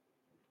 So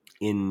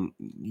in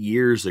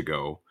years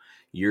ago,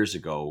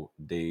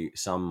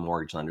 some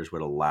mortgage lenders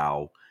would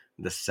allow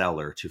the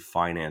seller to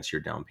finance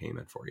your down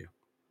payment for you.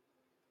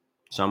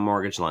 Some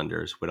mortgage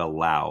lenders would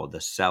allow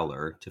the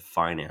seller to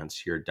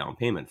finance your down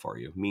payment for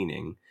you,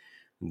 meaning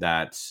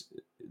that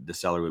the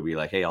seller would be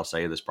like, hey, I'll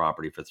sell you this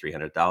property for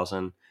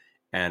 $300,000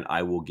 and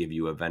I will give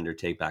you a vendor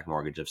take back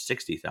mortgage of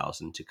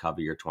 $60,000 to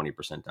cover your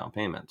 20% down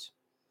payment.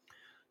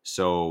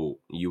 So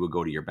you would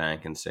go to your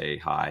bank and say,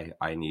 hi,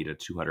 I need a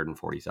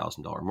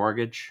 $240,000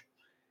 mortgage.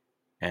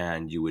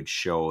 And you would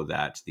show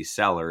that the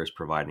seller is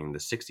providing the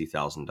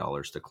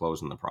 $60,000 to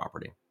close on the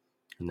property.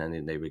 And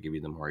then they would give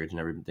you the mortgage and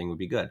everything would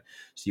be good.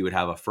 So you would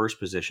have a first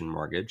position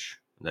mortgage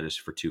that is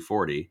for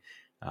 $240,000.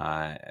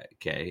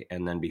 Okay.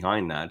 And then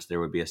behind that, there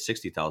would be a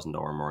 $60,000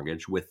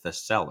 mortgage with the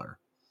seller.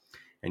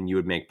 And you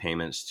would make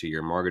payments to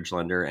your mortgage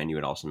lender, and you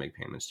would also make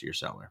payments to your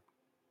seller,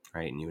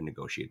 right? And you would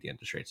negotiate the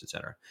interest rates,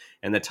 etc.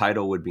 And the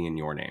title would be in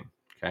your name,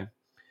 okay?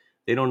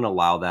 They don't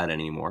allow that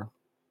anymore.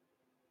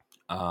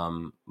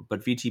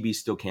 But VTB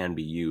still can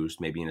be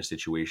used maybe in a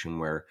situation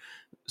where,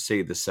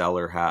 say, the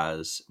seller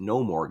has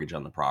no mortgage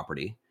on the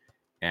property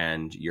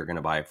and you're going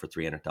to buy it for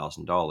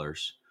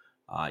 $300,000.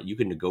 You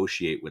can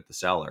negotiate with the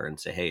seller and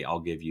say, hey, I'll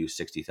give you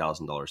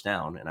 $60,000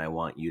 down and I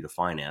want you to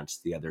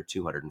finance the other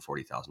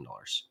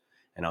 $240,000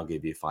 and I'll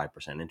give you a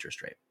 5%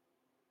 interest rate.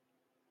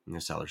 And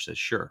the seller says,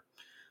 sure.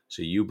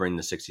 So you bring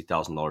the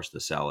 $60,000 to the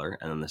seller,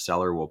 and then the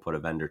seller will put a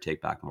vendor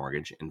take-back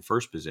mortgage in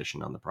first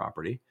position on the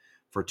property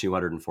for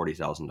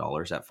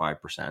 $240,000 at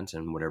 5%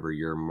 and whatever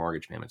your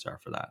mortgage payments are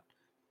for that.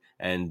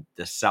 And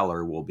the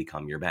seller will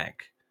become your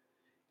bank.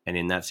 And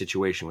in that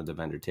situation with the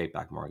vendor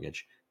take-back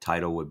mortgage,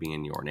 title would be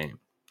in your name,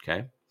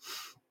 okay?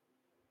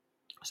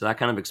 So that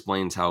kind of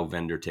explains how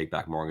vendor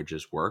take-back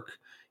mortgages work.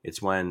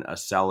 It's when a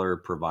seller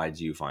provides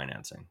you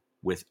financing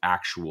with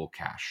actual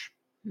cash.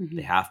 Mm-hmm.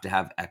 They have to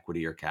have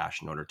equity or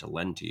cash in order to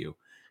lend to you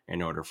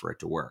in order for it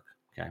to work.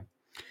 Okay.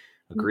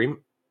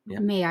 Agreement. Yeah.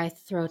 May I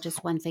throw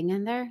just one thing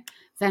in there?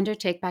 Vendor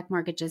take-back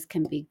mortgages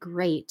can be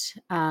great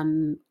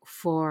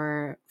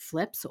for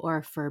flips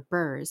or for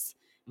BRRRRs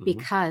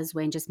because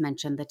Wayne just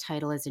mentioned the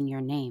title is in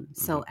your name.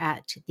 So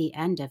at the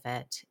end of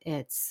it,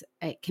 it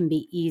can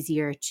be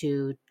easier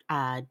to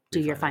do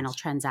your final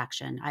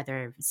transaction,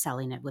 either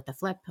selling it with a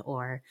flip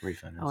or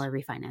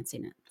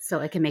refinancing it. So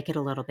it can make it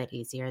a little bit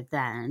easier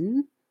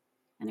than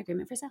an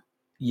agreement for sale.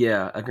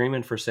 Yeah,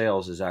 agreement for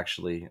sales is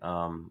actually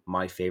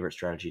my favorite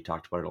strategy.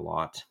 Talked about it a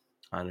lot.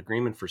 An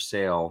agreement for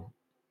sale,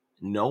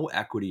 no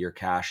equity or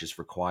cash is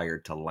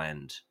required to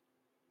lend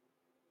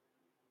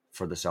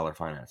for the seller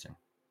financing.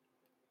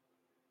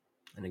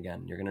 And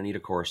again, you're going to need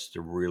a course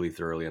to really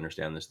thoroughly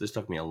understand this. This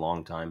took me a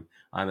long time.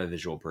 I'm a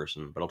visual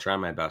person, but I'll try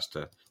my best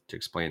to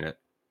explain it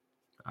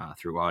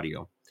through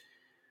audio.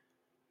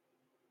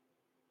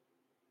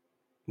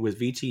 With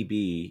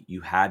VTB,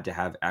 you had to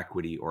have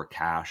equity or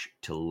cash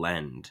to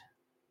lend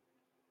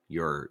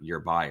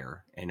your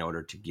buyer in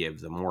order to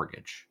give the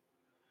mortgage.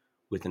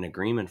 With an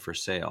agreement for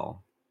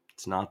sale,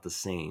 it's not the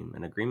same.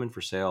 An agreement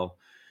for sale,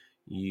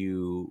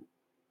 you're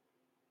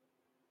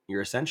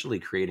essentially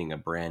creating a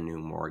brand new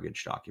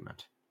mortgage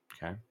document.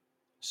 Okay.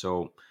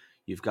 So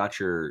you've got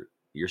your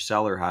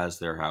seller has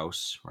their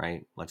house,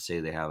 right? Let's say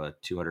they have a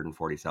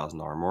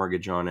 $240,000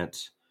 mortgage on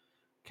it.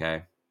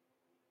 Okay.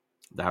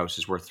 The house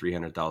is worth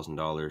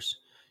 $300,000.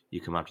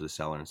 You come up to the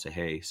seller and say,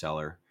 hey,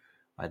 seller,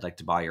 I'd like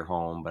to buy your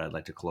home, but I'd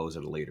like to close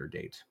at a later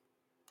date.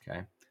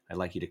 Okay. I'd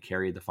like you to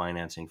carry the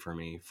financing for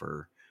me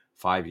for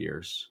 5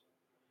 years.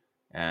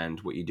 And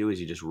what you do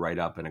is you just write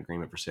up an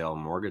agreement for sale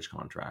mortgage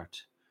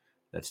contract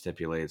that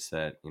stipulates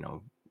that,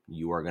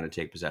 you are going to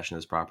take possession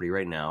of this property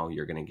right now.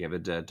 You're going to give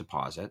it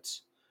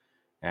deposits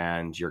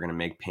and you're going to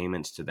make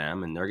payments to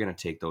them, and they're going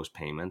to take those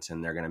payments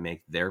and they're going to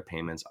make their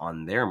payments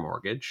on their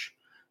mortgage.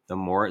 The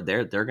more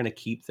they're going to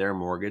keep their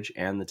mortgage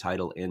and the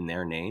title in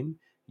their name.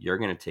 You're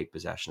going to take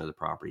possession of the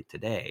property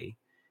today,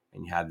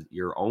 and you have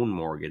your own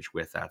mortgage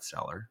with that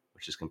seller,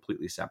 which is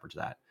completely separate to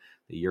that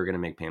you're going to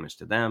make payments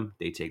to them.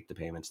 They take the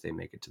payments, they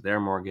make it to their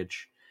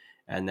mortgage.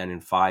 And then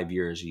in 5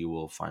 years, you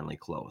will finally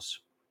close.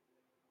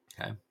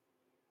 Okay.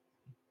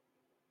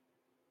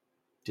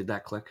 Did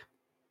that click?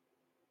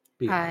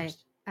 Be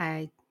honest.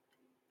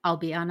 I'll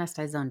be honest,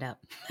 I zoned out.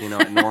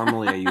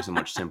 Normally I use a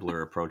much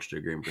simpler approach to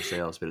agreement for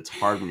sales, but it's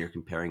hard when you're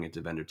comparing it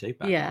to vendor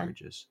take-back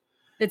mortgages.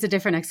 It's a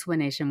different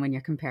explanation when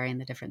you're comparing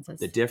the differences.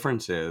 The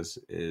difference is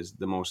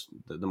the most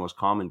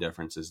common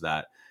difference is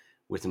that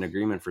with an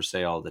agreement for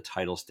sale, the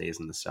title stays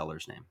in the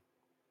seller's name.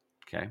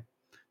 Okay.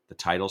 The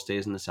title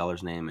stays in the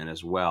seller's name, and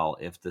as well,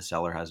 if the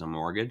seller has a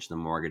mortgage, the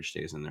mortgage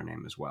stays in their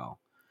name as well.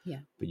 Yeah.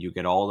 But you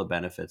get all the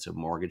benefits of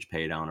mortgage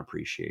pay down,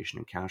 appreciation,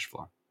 and cash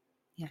flow.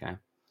 Yeah. Okay.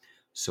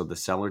 So the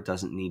seller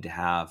doesn't need to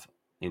have,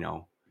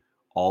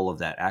 all of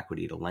that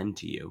equity to lend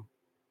to you.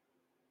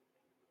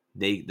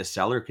 The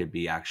seller could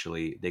be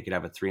they could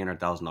have a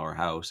 $300,000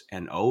 house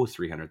and owe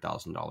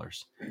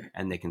 $300,000,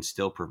 and they can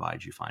still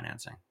provide you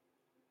financing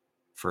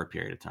for a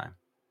period of time.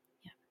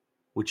 Yeah.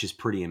 Which is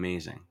pretty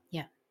amazing.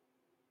 Yeah.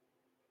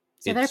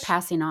 So they're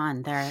passing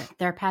on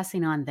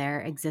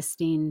their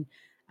existing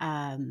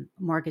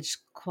mortgage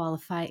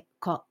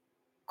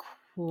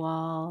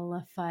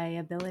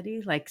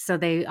qualifiability. So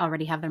they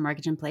already have their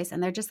mortgage in place,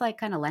 and they're just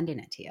kind of lending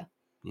it to you.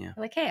 Yeah.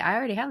 They're like, hey, I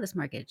already have this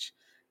mortgage.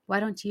 Why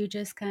don't you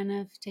just kind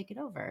of take it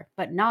over?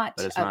 But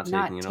it's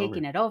not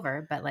taking it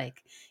over. But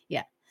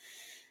yeah.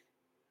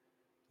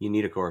 You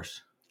need a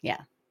course.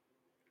 Yeah.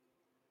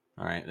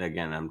 All right.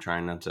 Again, I'm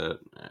trying not to.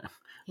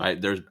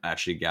 There's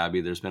actually,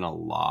 Gabby, there's been a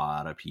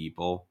lot of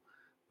people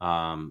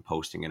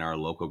posting in our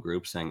local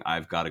group saying,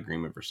 I've got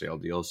agreement for sale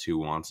deals. Who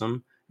wants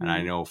them? And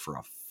I know for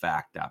a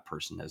fact that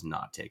person has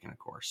not taken a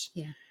course.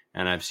 Yeah.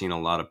 And I've seen a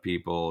lot of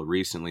people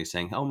recently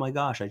saying, oh my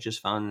gosh, I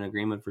just found an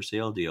agreement for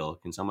sale deal.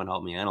 Can someone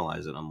help me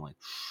analyze it? I'm like,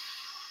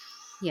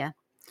 yeah.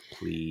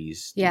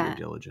 please do Yeah. your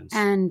diligence.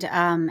 And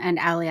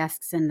Ali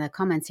asks in the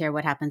comments here,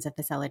 what happens if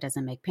the seller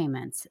doesn't make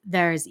payments?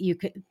 There's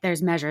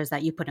measures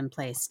that you put in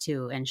place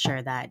to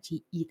ensure that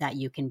that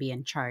you can be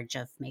in charge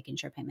of making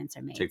sure payments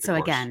are made. Take the So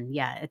course. again,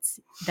 it's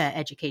the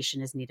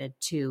education is needed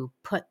to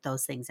put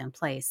those things in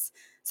place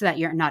so that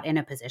you're not in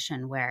a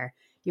position where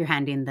you're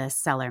handing the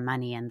seller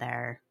money and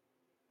they're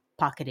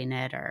pocketing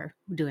it or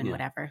doing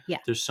whatever. Yeah.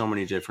 There's so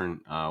many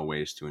different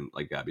ways to,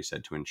 like Gabby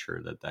said, to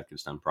ensure that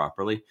gets done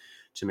properly,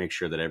 to make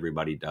sure that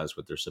everybody does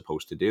what they're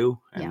supposed to do.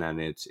 And then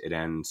it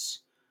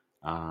ends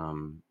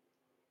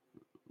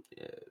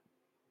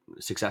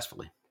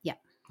successfully. Yeah.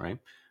 Right.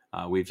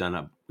 We've done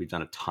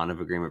a ton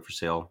of agreement for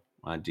sale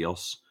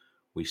deals.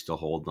 We still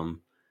hold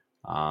them.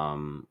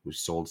 We've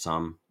sold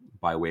some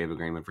by way of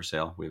agreement for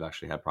sale. We've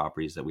actually had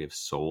properties that we have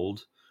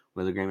sold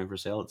with agreement for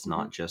sale. It's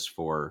not just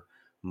for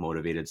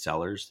motivated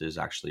sellers. There's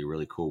actually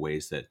really cool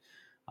ways that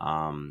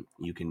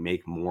you can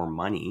make more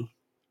money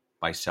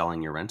by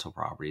selling your rental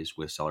properties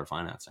with seller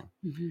financing.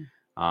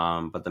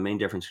 But the main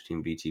difference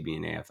between VTB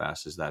and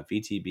AFS is that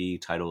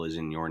VTB title is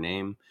in your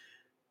name.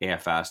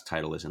 AFS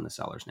title is in the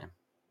seller's name.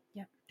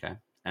 Yeah. Okay.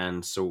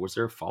 And so was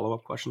there a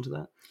follow-up question to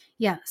that?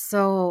 Yeah.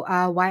 So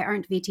why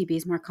aren't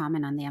VTBs more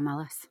common on the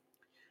MLS?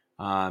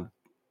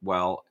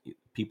 Well,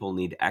 people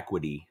need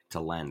equity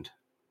to lend.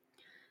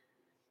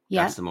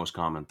 Yeah. That's the most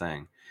common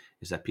thing,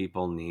 is that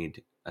people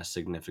need a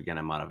significant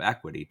amount of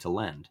equity to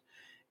lend.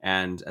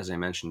 And as I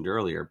mentioned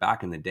earlier,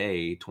 back in the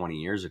day, 20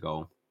 years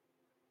ago,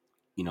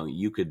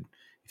 you could,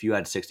 if you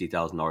had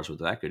 $60,000 worth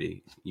of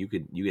equity, you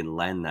can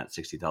lend that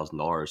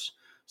 $60,000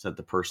 so that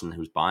the person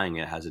who's buying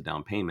it has a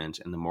down payment,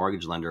 and the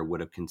mortgage lender would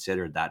have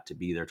considered that to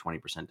be their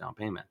 20% down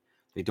payment.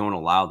 They don't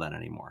allow that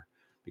anymore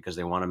because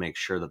they want to make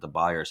sure that the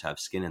buyers have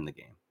skin in the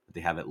game, that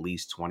they have at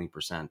least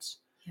 20%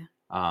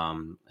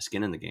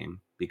 skin in the game,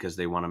 because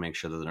they want to make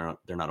sure that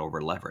they're not over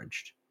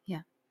leveraged.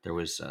 Yeah. There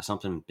was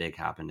something big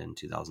happened in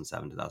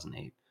 2007,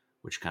 2008,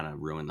 which kind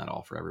of ruined that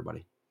all for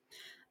everybody.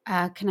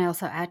 Can I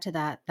also add to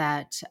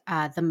that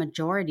the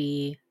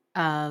majority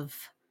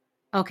of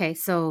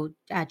so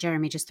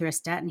Jeremy just threw a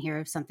stat in here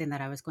of something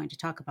that I was going to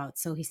talk about.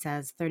 So he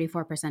says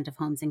 34% of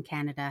homes in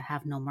Canada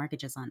have no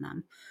mortgages on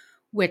them,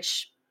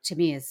 which to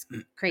me is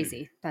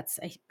crazy. That's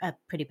a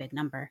pretty big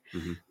number.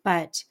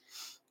 But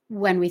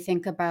when we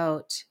think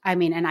about,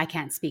 and I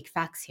can't speak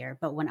facts here,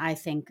 but when I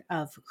think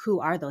of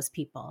who are those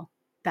people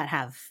that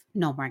have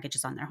no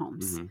mortgages on their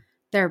homes,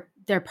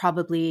 they're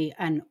probably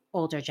an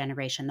older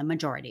generation, the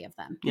majority of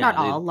them. Not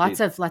all.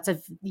 Lots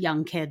of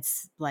young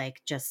kids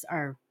just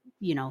are,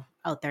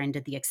 out there into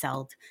the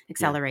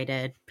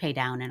accelerated pay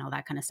down and all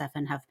that kind of stuff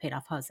and have paid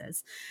off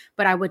houses.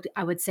 But I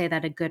would say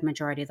that a good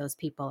majority of those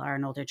people are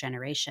an older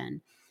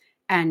generation.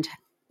 And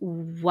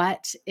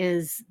what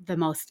is the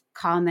most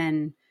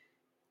common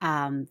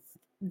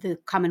the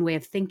common way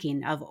of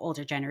thinking of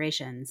older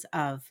generations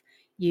of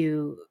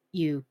you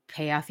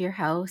pay off your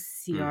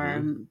house, you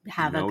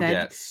have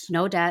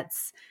no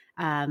debts,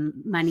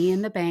 money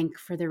in the bank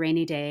for the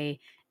rainy day,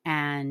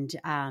 and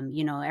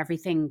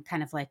everything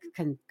kind of like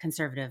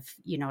conservative,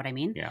 you know what I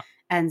mean? Yeah.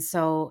 And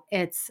so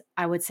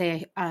I would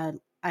say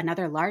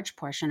another large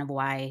portion of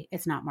why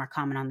it's not more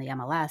common on the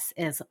MLS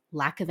is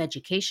lack of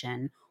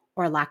education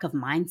or lack of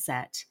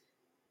mindset,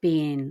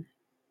 being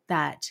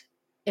that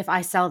if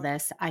I sell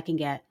this, I can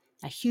get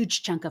a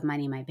huge chunk of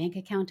money in my bank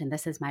account and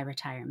this is my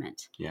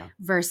retirement. Yeah.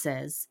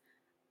 Versus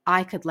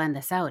I could lend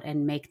this out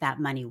and make that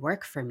money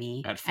work for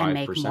me and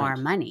make more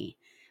money.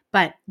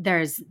 But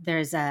there's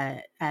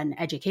an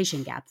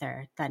education gap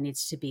there that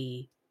needs to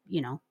be,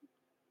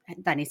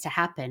 that needs to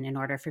happen in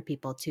order for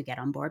people to get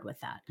on board with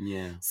that.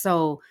 Yeah.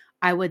 So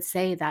I would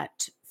say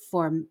that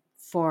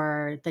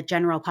for the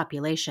general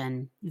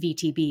population,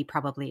 VTB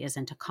probably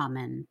isn't a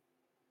common.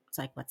 It's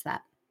like, what's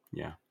that?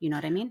 Yeah. You know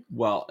what I mean?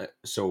 Well,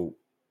 so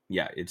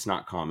yeah, it's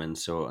not common.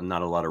 So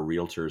not a lot of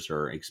realtors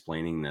are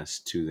explaining this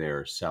to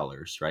their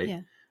sellers, right?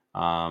 Yeah.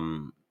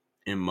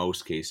 In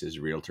most cases,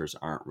 realtors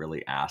aren't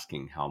really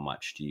asking how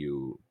much do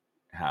you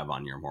have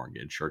on your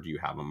mortgage, or do you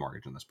have a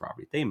mortgage on this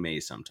property? They may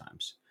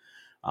sometimes,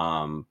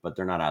 but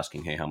they're not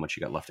asking, hey, how much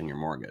you got left in your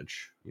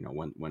mortgage?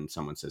 When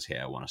someone says, hey,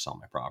 I want to sell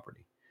my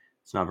property,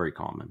 it's not very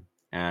common.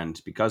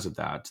 And because of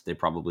that, they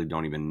probably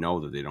don't even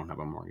know that they don't have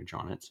a mortgage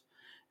on it.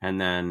 And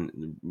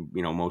then,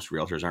 most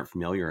realtors aren't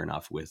familiar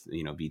enough with,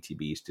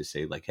 VTBs to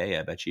say like, hey,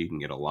 I bet you can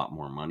get a lot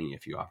more money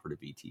if you offered a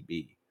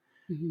VTB.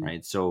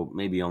 Right. So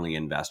maybe only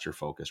investor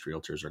focused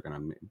realtors are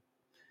going to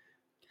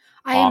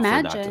offer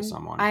that to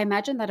someone. I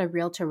imagine that a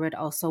realtor would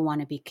also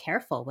want to be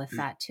careful with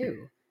that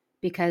too,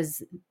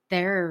 because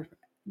they're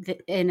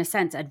in a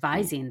sense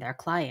advising their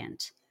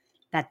client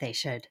that they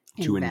should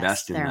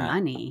invest in their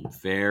money.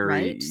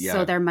 Right. Yeah.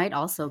 So there might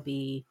also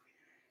be,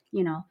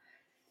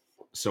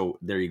 So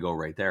there you go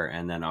right there.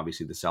 And then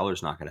obviously the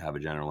seller's not going to have a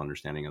general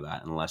understanding of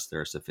that unless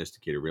they're a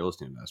sophisticated real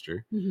estate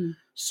investor.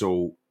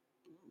 So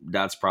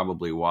that's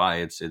probably why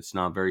it's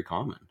not very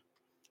common.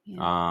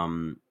 Yeah.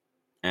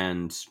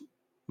 And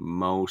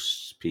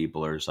most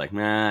people are just like,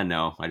 nah,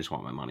 no, I just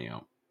want my money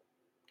out.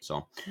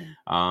 So,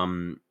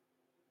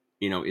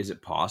 Is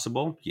it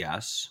possible?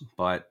 Yes,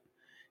 but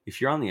if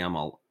you're on the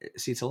ML,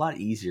 see, it's a lot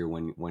easier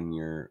when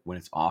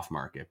it's off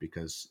market,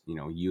 because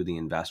you, the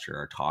investor,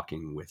 are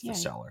talking with the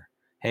seller.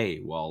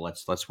 Hey, well,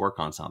 let's work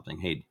on something.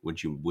 Hey,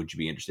 would you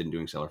be interested in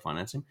doing seller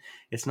financing?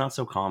 It's not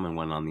so common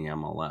when on the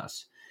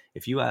MLS.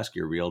 If you ask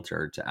your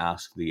realtor to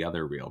ask the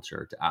other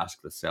realtor to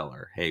ask the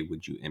seller, hey,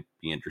 would you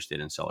be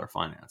interested in seller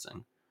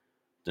financing?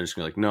 They're just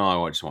gonna be like,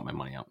 no, I just want my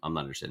money out. I'm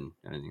not interested in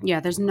anything. Yeah,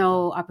 there's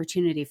no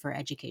opportunity for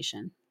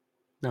education.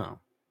 No.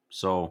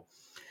 So,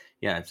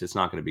 yeah, it's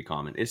not going to be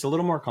common. It's a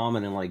little more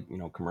common in like,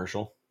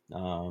 commercial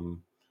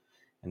and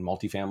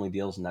multifamily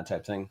deals and that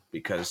type of thing,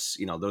 because,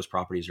 those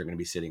properties are going to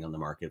be sitting on the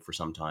market for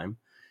some time.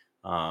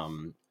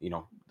 They'll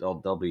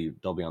be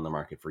on the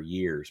market for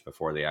years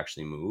before they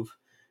actually move.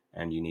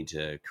 And you need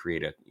to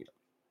create a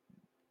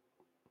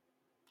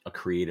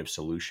creative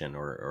solution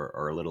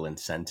or a little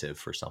incentive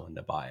for someone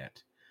to buy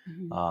it.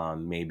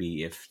 Mm-hmm.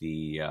 Maybe if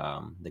the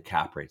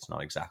cap rate's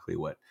not exactly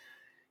what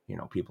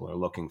people are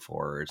looking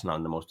for, or it's not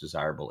in the most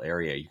desirable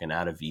area, you can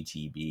add a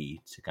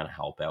VTB to kind of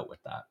help out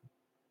with that.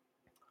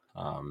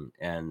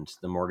 And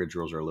the mortgage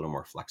rules are a little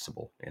more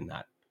flexible in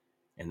that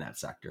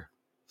sector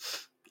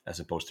as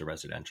opposed to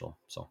residential.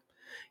 So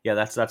yeah,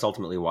 that's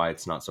ultimately why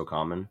it's not so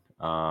common.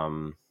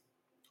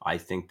 I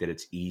think that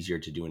it's easier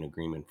to do an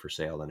agreement for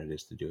sale than it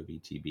is to do a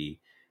VTB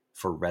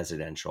for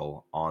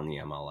residential on the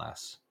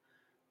MLS.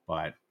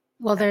 But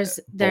well, there's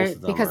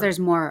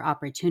more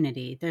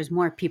opportunity. There's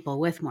more people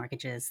with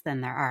mortgages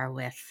than there are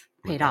with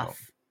paid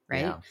off,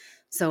 right? Yeah.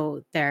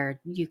 So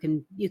you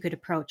could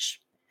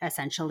approach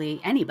essentially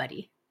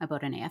anybody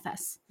about an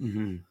AFS.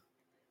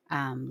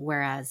 Mm-hmm.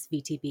 Whereas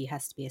VTB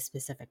has to be a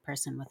specific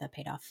person with a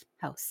paid off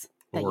house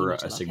or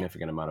a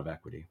significant amount of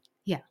equity.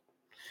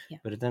 Yeah.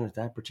 But then at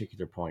that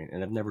particular point,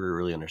 and I've never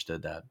really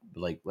understood that,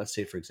 like, let's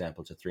say, for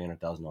example, it's a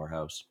 $300,000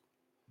 house,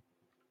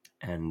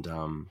 and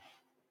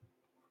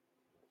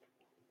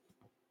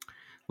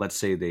let's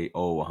say they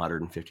owe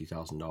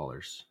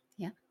 $150,000.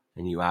 Yeah.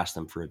 And you ask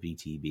them for a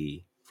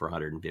VTB for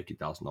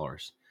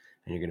 $150,000,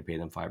 and you're going to pay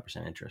them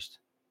 5% interest.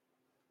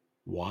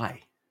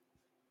 Why?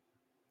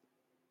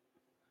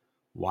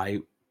 Why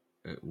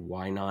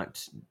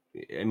not?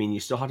 I mean, you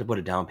still have to put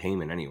a down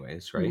payment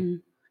anyways, right? Mm-hmm.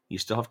 You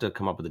still have to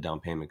come up with a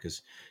down payment,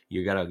 because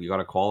you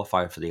gotta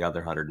qualify for the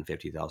other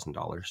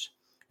 $150,000,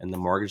 and the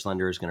mortgage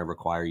lender is going to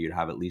require you to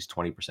have at least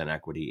 20%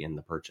 equity in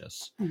the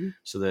purchase, mm-hmm.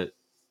 so that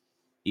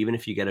even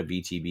if you get a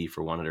VTB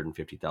for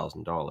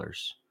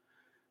 $150,000,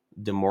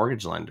 the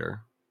mortgage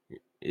lender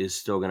is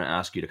still going to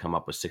ask you to come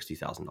up with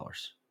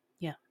 $60,000.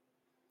 Yeah,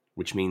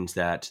 which means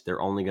that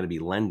they're only going to be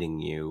lending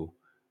you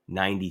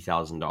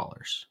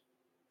 $90,000,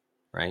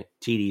 right?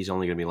 TD is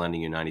only going to be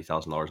lending you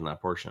 $90,000 in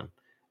that portion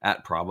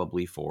at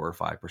probably 4 or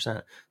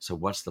 5%. So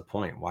what's the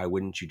point? Why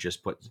wouldn't you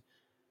just put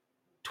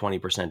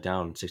 20%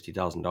 down,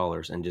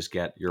 $60,000, and just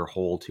get your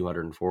whole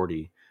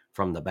 $240,000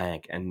 from the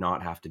bank and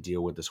not have to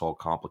deal with this whole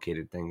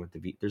complicated thing with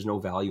there's no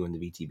value in the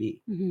VTB.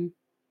 Mm-hmm.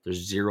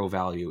 There's zero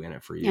value in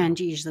it for you. Yeah, and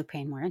you usually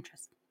pay more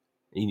interest.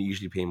 You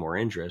usually pay more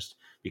interest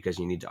because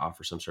you need to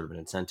offer some sort of an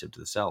incentive to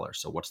the seller.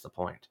 So what's the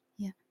point?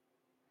 Yeah.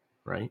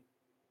 Right?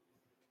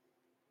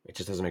 It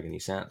just doesn't make any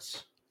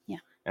sense. Yeah.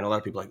 And a lot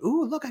of people are like,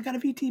 ooh, look, I got a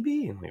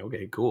VTB. I'm like,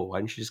 okay, cool. Why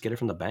didn't you just get it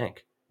from the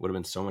bank? Would have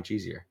been so much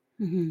easier.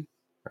 Mm-hmm.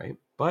 Right?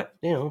 But,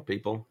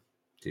 people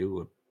do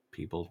what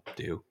people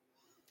do.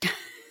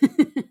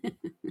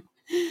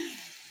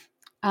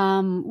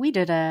 We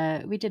did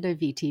a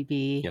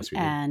VTB. Yes, we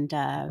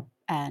did.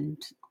 And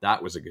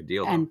that was a good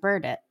deal. And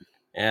bird it.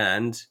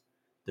 And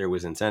there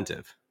was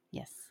incentive.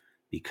 Yes.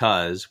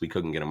 Because we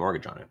couldn't get a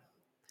mortgage on it.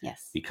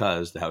 Yes.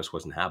 Because the house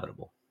wasn't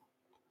habitable.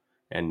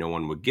 And no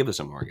one would give us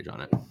a mortgage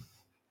on it.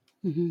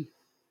 Mm-hmm.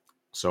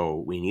 So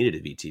we needed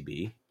a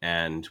VTB,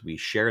 and we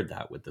shared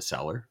that with the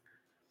seller.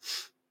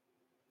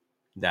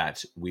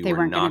 That they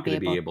were not going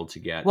to be able to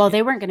get. Well,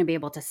 they weren't going to be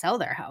able to sell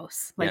their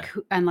house,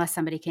 unless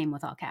somebody came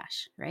with all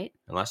cash, right?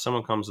 Unless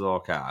someone comes with all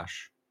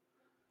cash.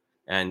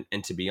 And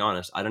to be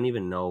honest, I don't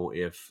even know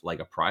if like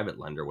a private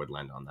lender would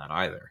lend on that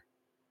either.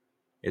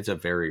 It's a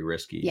very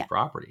risky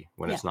property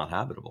when it's not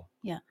habitable.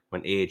 Yeah.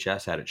 When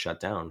AHS had it shut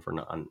down for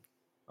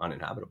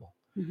uninhabitable.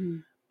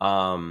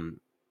 Mm-hmm.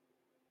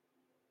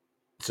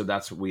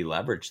 So we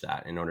leveraged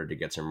that in order to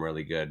get some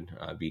really good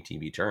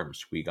VTB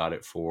terms. We got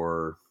it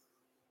for,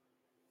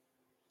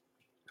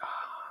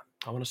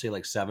 I want to say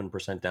like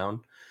 7%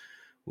 down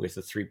with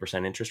a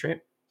 3% interest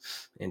rate,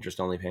 interest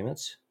only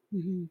payments.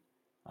 Mm-hmm.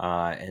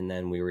 And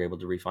then we were able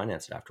to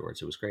refinance it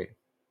afterwards. It was great.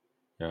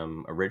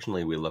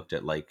 Originally, we looked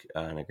at like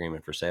an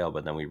agreement for sale,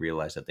 but then we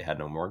realized that they had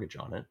no mortgage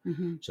on it.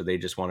 Mm-hmm. So they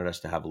just wanted us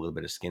to have a little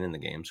bit of skin in the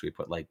game. So we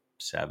put like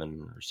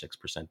 7 or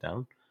 6%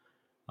 down.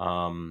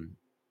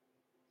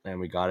 And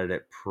we got it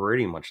at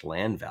pretty much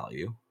land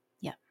value.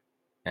 Yeah.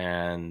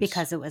 And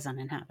because it was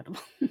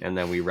uninhabitable. And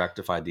then we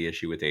rectified the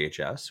issue with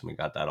AHS, and we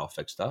got that all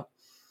fixed up.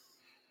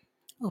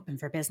 Open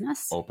for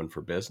business.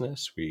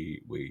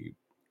 We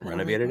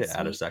renovated it,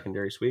 added a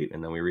secondary suite,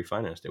 and then we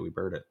refinanced it. We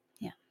bird it.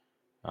 Yeah.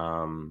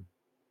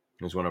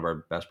 It was one of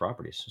our best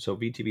properties. So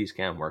VTBs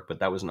can work, but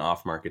that was an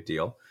off-market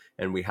deal,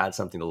 and we had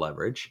something to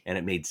leverage, and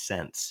it made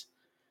sense.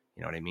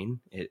 You know what I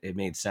mean? It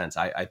made sense.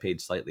 I paid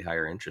slightly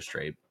higher interest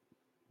rate,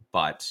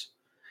 but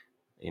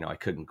I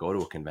couldn't go to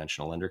a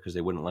conventional lender because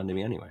they wouldn't lend to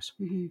me anyways.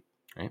 Mm-hmm.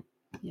 Right?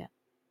 Yeah.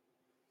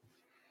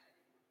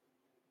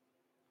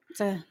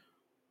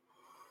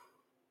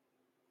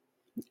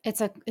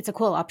 It's a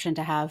cool option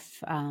to have,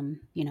 and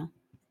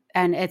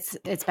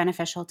it's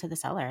beneficial to the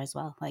seller as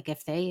well. Like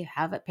if they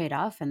have it paid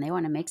off and they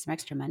want to make some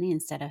extra money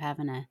instead of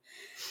having a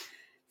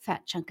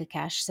fat chunk of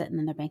cash sitting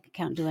in their bank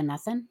account doing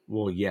nothing.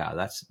 Well, yeah,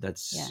 that's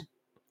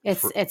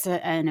it's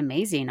an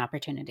amazing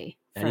opportunity.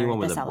 For anyone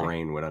the with seller. a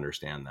brain would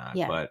understand that,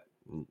 Yeah. but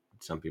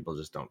some people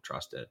just don't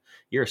trust it.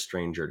 You're a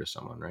stranger to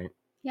someone, right?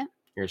 Yeah.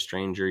 You're a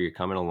stranger. You're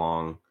coming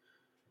along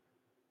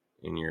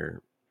in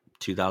your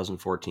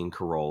 2014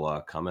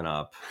 Corolla, coming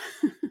up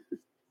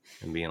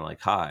and being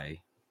like,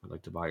 "Hi, I'd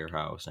like to buy your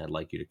house, and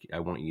I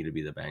want you to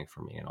be the bank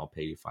for me, and I'll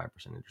pay you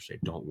 5% interest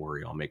rate. Don't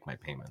worry, I'll make my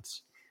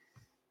payments."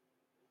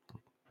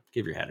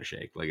 Give your head a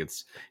shake. Like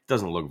it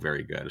doesn't look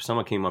very good. If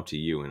someone came up to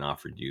you and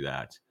offered you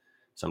that,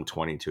 some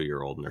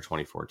 22-year-old in their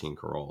 2014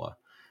 Corolla,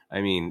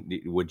 I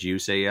mean, would you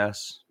say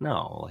yes?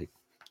 No. Like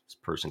this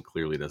person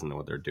clearly doesn't know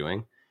what they're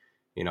doing.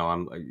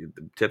 I'm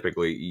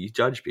typically you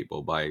judge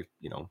people by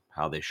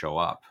how they show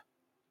up.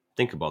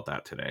 Think about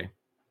that today.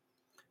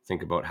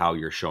 Think about how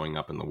you're showing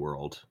up in the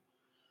world.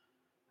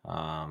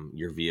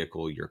 Your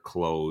vehicle, your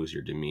clothes,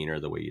 your demeanor,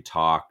 the way you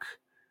talk,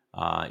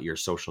 your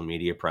social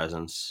media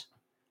presence.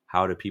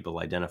 How do people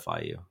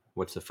identify you?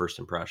 What's the first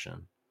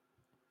impression?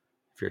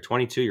 If you're a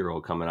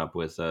 22-year-old coming up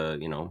with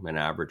an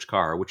average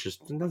car, which is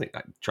nothing,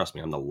 trust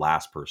me, I'm the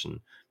last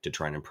person to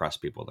try and impress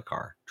people with a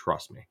car.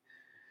 Trust me.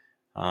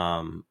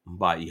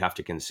 But you have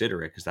to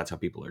consider it because that's how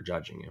people are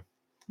judging you.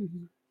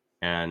 Mm-hmm.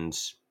 And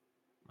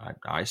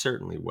I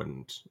certainly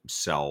wouldn't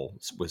sell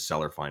with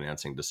seller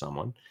financing to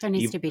someone. There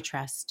needs to be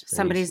trust.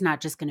 Somebody's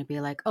not just going to be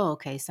like, "Oh,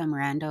 okay, some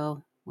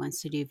rando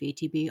wants to do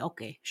VTB.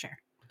 Okay, sure."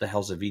 What the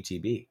hell's a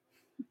VTB?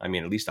 I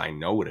mean, at least I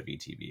know what a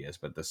VTB is,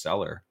 but the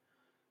seller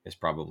is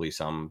probably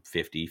some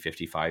 50,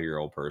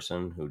 55-year-old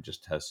person who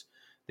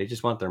they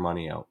just want their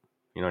money out.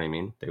 You know what I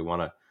mean?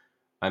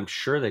 I'm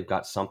sure they've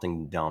got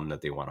something dumb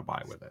that they want to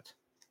buy with it.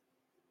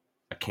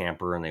 A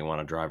camper, and they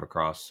want to drive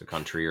across the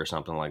country or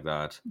something like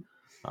that.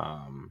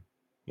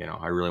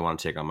 I really want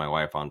to take my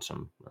wife on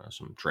some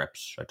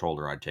trips. I told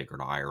her I'd take her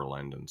to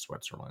Ireland and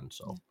Switzerland.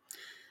 So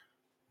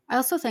I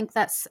also think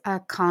that's a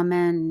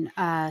common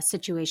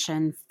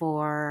situation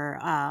for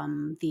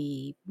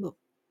the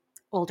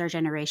older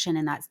generation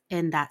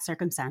in that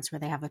circumstance where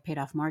they have a paid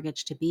off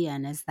mortgage to be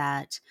in, is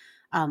that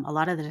a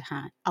lot of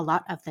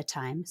the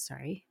time,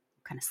 sorry,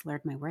 kind of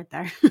slurred my word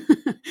there.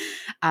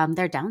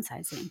 They're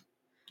downsizing.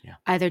 Yeah.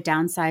 Either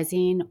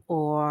downsizing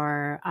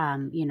or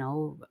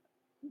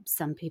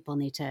some people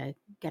need to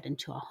get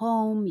into a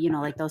home,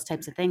 like those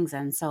types of things.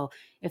 And so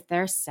if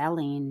they're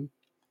selling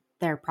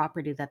their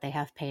property that they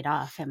have paid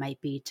off, it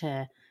might be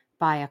to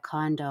buy a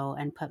condo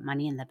and put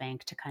money in the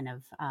bank to kind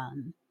of,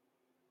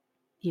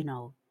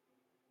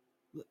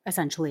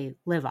 essentially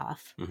live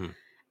off.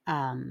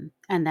 Mm-hmm.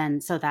 And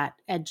then so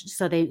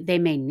they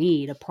may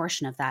need a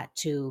portion of that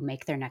to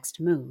make their next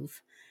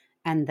move.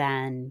 And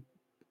then,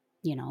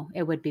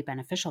 it would be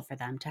beneficial for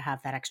them to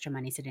have that extra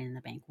money sitting in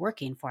the bank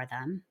working for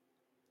them.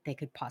 They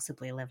could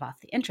possibly live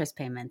off the interest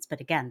payments.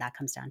 But again, that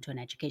comes down to an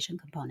education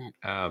component.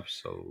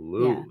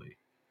 Absolutely. Yeah.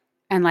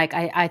 And like,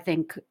 I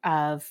think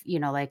of,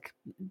 like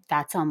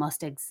that's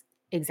almost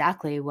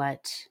exactly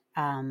what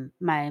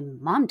my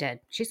mom did.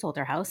 She sold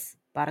her house,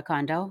 bought a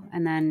condo,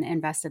 and then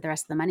invested the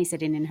rest of the money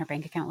sitting in her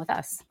bank account with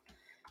us,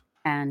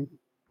 and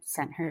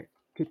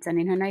keep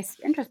sending her nice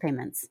interest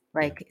payments.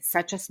 Like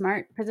such a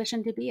smart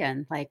position to be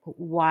in. Like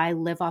why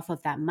live off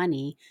of that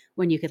money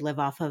when you could live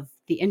off of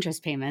the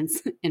interest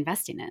payments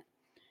investing it?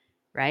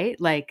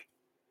 Right? Like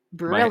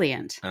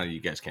brilliant.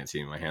 You guys can't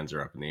see me. My hands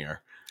are up in the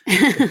air.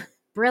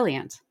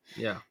 Brilliant.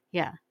 Yeah.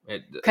 Yeah.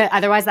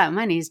 Otherwise that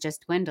money's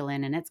just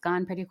dwindling and it's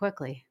gone pretty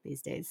quickly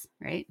these days,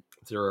 right?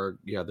 There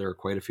are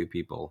quite a few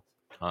people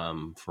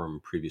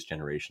from previous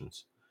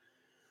generations,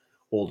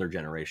 older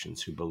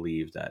generations, who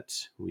believe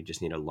that we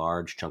just need a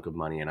large chunk of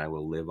money and I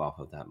will live off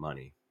of that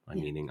money.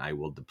 Meaning I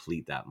will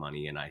deplete that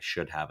money and I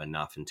should have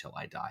enough until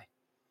I die.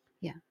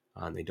 Yeah.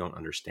 They don't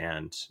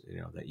understand,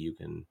 that you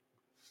can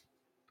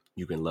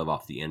live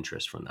off the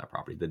interest from that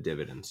property, the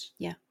dividends.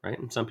 Yeah. Right.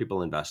 And some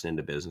people invest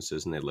into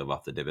businesses and they live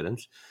off the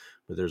dividends,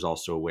 but there's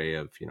also a way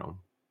of,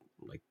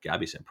 like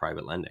Gabby said,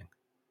 private lending.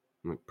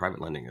 I mean, private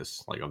lending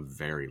is like a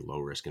very low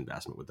risk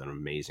investment with an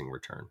amazing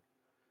return.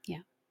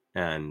 Yeah.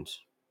 And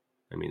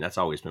I mean, that's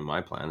always been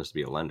my plan, is to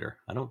be a lender.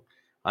 I don't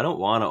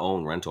want to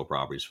own rental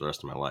properties for the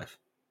rest of my life.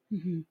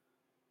 Mm-hmm.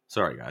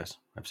 Sorry, guys.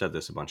 I've said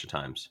this a bunch of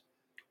times.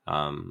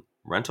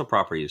 Rental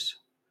properties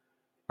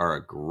are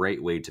a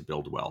great way to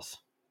build wealth.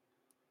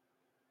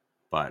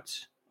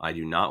 But I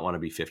do not want to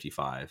be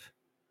 55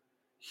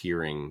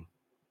 hearing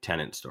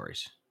tenant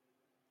stories.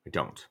 I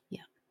don't.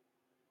 Yeah.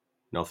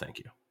 No, thank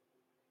you.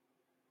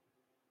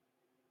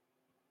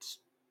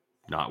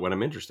 not what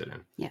I'm interested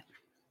in. Yeah.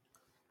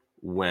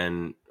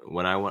 When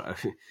I want,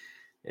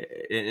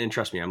 and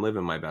trust me, I'm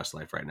living my best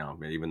life right now,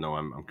 even though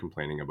I'm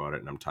complaining about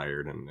it and I'm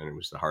tired and it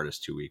was the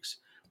hardest 2 weeks.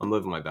 I'm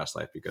living my best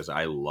life because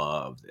I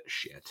love this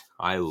shit.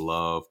 I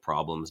love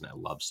problems and I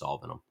love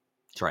solving them.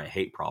 Sorry, I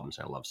hate problems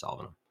and I love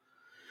solving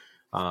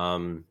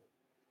them.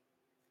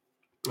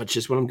 It's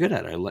just what I'm good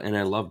at. And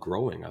I love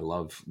growing. I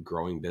love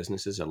growing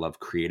businesses. I love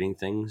creating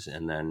things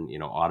and then,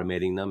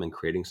 automating them and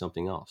creating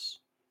something else.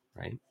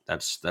 Right.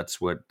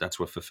 That's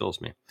what fulfills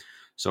me.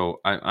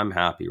 So I'm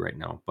happy right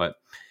now, but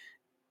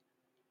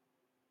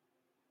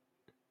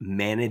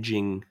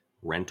managing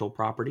rental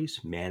properties,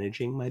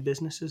 managing my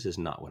businesses is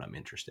not what I'm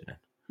interested in.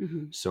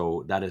 Mm-hmm.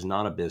 So that is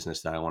not a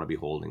business that I want to be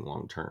holding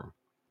long term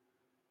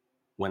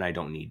when I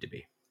don't need to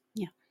be.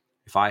 Yeah.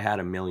 If I had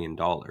 $1 million,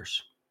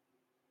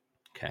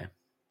 okay,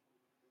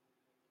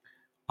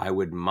 I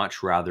would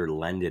much rather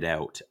lend it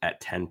out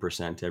at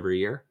 10% every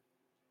year,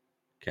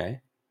 okay,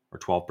 or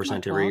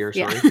 12% every year,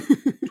 sorry,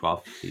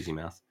 12, easy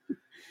math,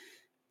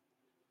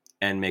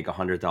 and make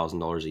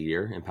 $100,000 a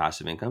year in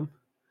passive income,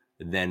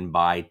 than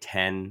buy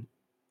 10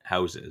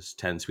 houses,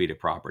 10 suite of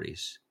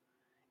properties,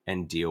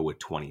 and deal with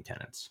 20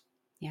 tenants.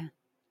 Yeah.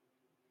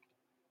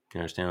 You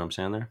understand what I'm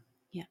saying there?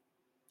 Yeah.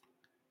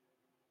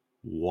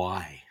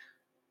 Why?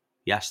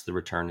 Yes, the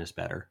return is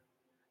better.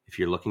 If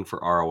you're looking for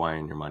ROI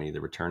on your money,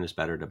 the return is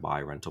better to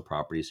buy rental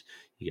properties.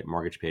 You get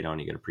mortgage paid on,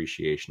 you get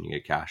appreciation, you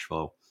get cash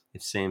flow.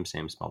 It's same,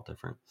 small,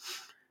 different.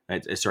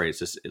 It's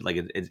just like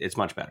it's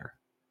much better.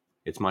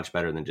 It's much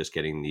better than just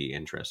getting the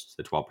interest,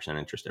 the 12%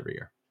 interest every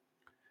year.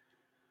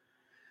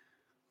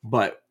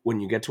 But when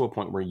you get to a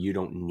point where you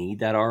don't need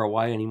that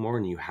ROI anymore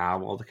and you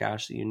have all the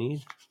cash that you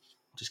need,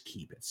 just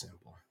keep it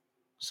simple.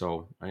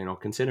 So,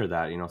 consider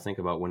that, think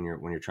about when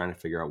you're trying to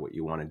figure out what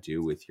you want to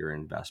do with your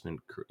investment,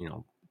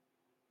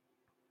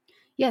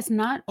 Yes,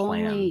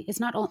 plan. it's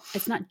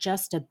not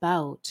just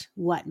about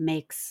what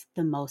makes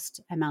the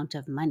most amount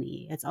of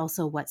money. It's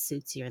also what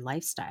suits your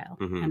lifestyle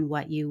and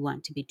what you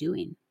want to be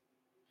doing.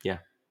 Yeah.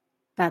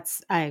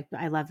 I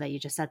love that you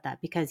just said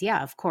that, because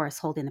of course,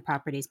 holding the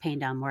properties, paying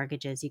down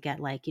mortgages, you get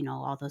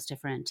all those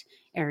different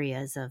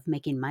areas of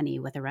making money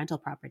with a rental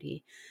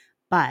property.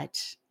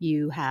 But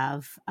you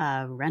have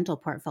a rental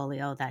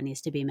portfolio that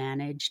needs to be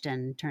managed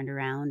and turned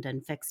around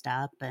and fixed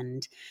up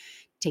and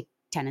take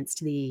tenants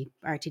to the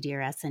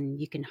RTDRS, and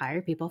you can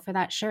hire people for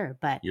that, sure,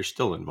 but You're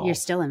still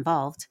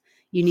involved.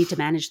 You need to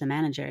manage the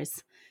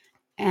managers.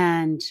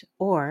 And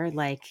or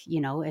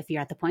if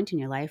you're at the point in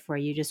your life where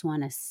you just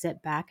want to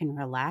sit back and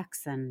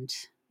relax and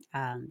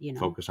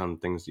focus on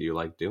things that you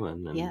like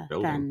doing and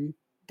building, then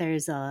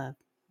there's a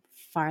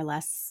far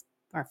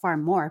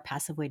more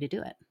passive way to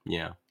do it.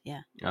 Yeah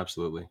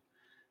absolutely.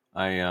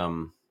 I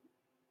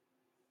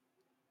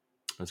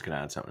was gonna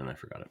add something and I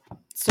forgot it.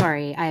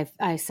 Sorry,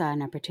 I saw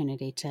an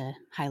opportunity to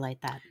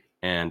highlight that,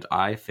 and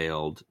I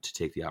failed to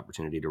take the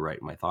opportunity to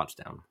write my thoughts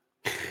down.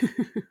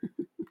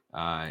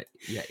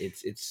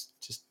 It's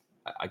just,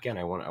 again,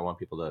 I want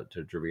people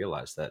to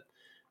realize that,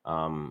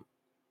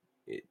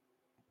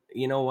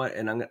 you know what,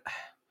 and I'm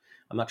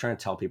not trying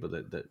to tell people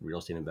that real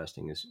estate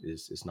investing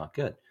is not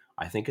good.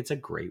 I think it's a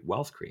great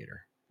wealth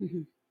creator.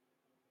 Mm-hmm.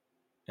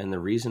 And the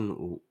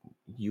reason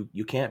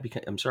you can't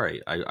become, I'm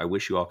sorry, I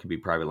wish you all could be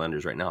private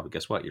lenders right now, but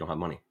guess what? You don't have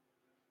money.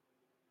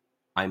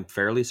 I'm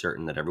fairly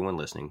certain that everyone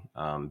listening,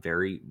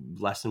 very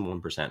less than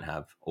 1%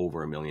 have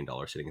over $1 million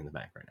sitting in the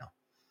bank right now,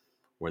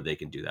 where they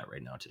can do that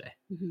right now today.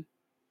 Mm-hmm.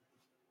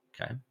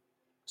 Okay.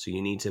 So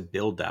you need to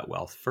build that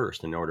wealth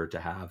first in order to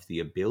have the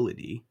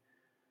ability,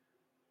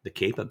 the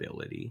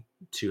capability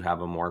to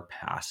have a more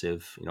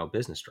passive,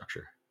 business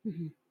structure.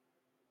 Mm-hmm.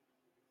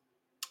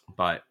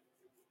 But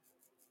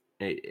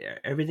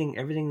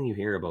everything you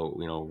hear about,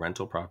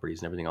 rental properties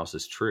and everything else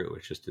is true.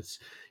 It's just,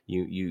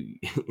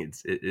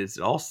 it's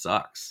all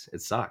sucks.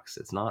 It sucks.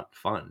 It's not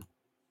fun.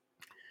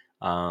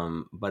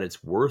 But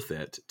it's worth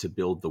it to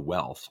build the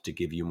wealth to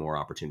give you more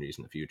opportunities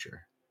in the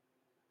future.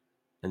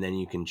 And then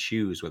you can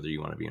choose whether you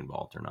want to be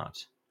involved or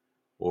not,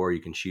 or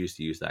you can choose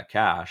to use that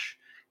cash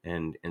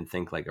and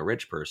think like a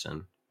rich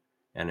person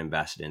and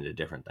invest it into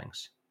different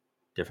things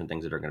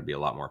that are going to be a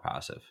lot more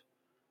passive.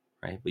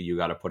 Right. But you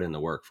got to put in the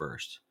work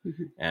first.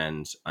 Mm-hmm.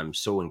 And I'm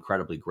so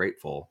incredibly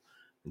grateful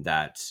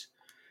that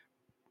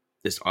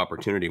this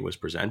opportunity was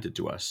presented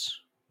to us,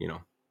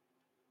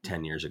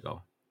 10 years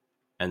ago,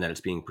 and that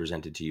it's being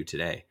presented to you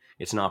today.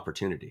 It's an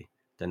opportunity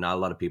that not a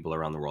lot of people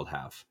around the world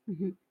have,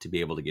 mm-hmm. to be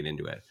able to get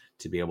into it,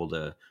 to be able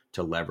to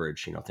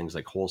leverage, things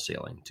like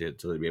wholesaling, to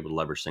be able to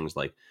leverage things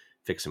like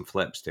fix and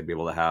flips, to be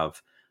able to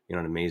have,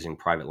 an amazing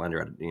private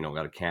lender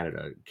out of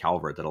Canada,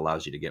 Calvert, that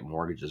allows you to get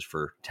mortgages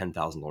for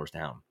 $10,000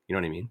 down. You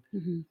know what I mean?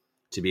 Mm-hmm.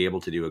 To be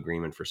able to do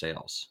agreement for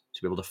sales,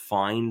 to be able to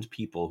find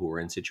people who are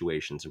in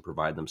situations and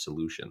provide them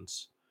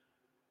solutions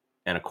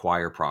and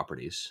acquire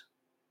properties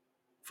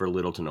for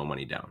little to no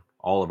money down.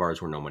 All of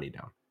ours were no money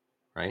down,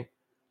 right?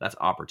 That's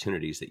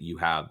opportunities that you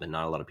have that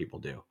not a lot of people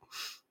do.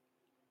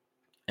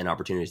 And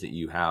opportunities that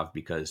you have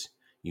because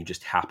you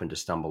just happen to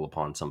stumble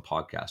upon some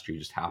podcast, or you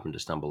just happen to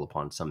stumble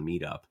upon some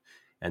meetup,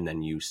 and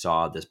then you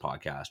saw this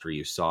podcast or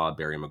you saw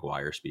Barry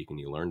Maguire speak and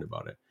you learned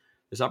about it.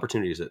 There's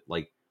opportunities that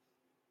like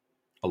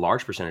a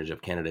large percentage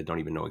of Canada don't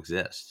even know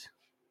exist.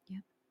 Yeah.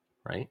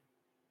 Right?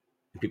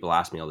 And people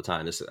ask me all the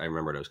time, this, I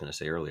remember what I was going to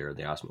say earlier.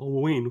 They asked me, oh,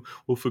 Wayne,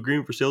 well, if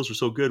agreement for sales are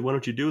so good, why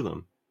don't you do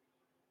them?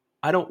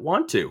 I don't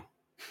want to.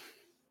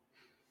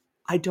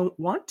 I don't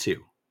want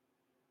to.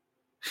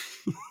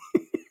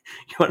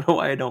 You want to know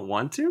why I don't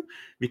want to?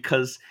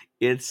 Because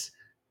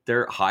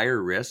they're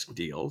higher risk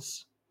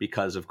deals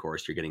because, of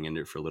course, you're getting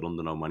into it for little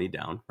to no money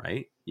down,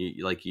 right? There's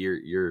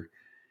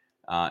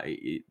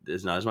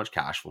not as much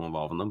cash flow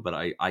involved in them, but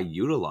I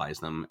utilize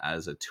them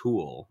as a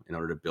tool in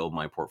order to build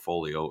my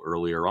portfolio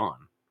earlier on,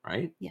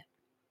 right? Yeah.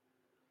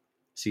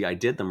 See, I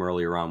did them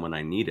earlier on when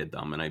I needed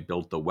them and I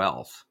built the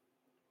wealth,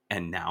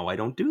 and now I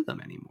don't do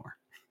them anymore,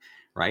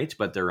 right?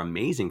 But they're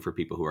amazing for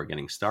people who are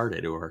getting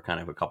started, who are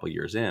kind of a couple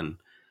years in,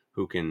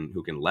 who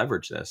can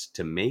leverage this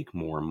to make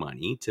more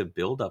money, to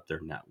build up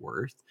their net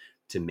worth,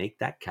 to make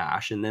that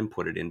cash and then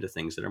put it into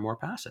things that are more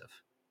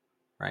passive,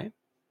 right?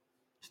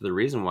 So the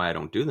reason why I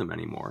don't do them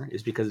anymore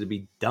is because it'd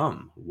be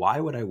dumb. Why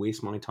would I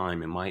waste my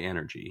time and my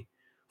energy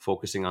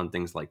focusing on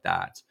things like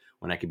that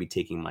when I could be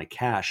taking my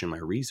cash and my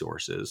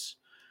resources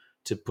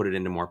to put it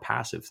into more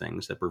passive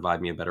things that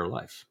provide me a better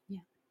life?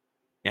 Yeah.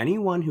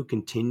 Anyone who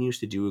continues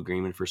to do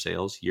agreement for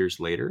sales years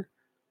later,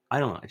 I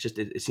don't know.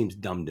 It seems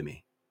dumb to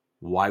me.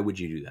 Why would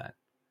you do that?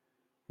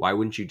 Why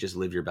wouldn't you just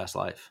live your best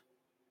life?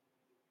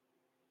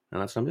 And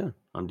that's what I'm doing.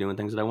 I'm doing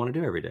things that I want to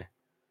do every day.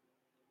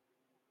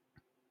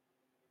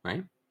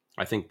 Right?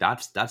 I think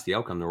that's the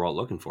outcome that we're all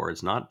looking for.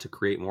 It's not to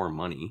create more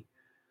money.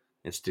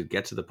 It's to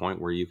get to the point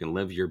where you can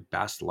live your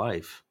best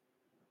life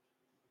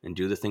and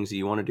do the things that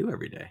you want to do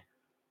every day.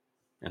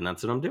 And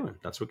that's what I'm doing.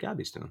 That's what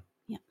Gabby's doing.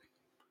 Yeah.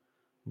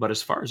 But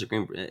as far as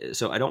agreement,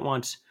 so I don't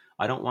want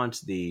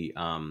the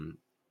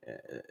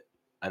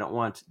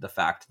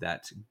fact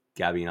that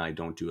Gabby and I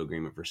don't do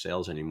agreement for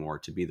sales anymore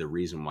to be the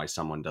reason why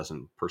someone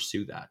doesn't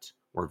pursue that,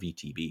 or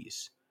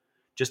VTBs.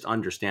 Just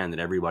understand that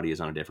everybody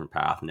is on a different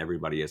path and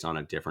everybody is on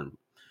a different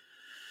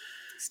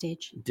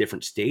stage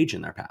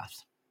in their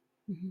path.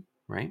 Mm-hmm.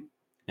 Right?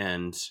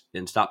 And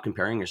stop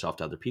comparing yourself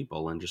to other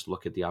people and just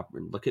look at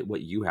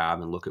what you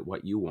have and look at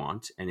what you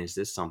want. And is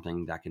this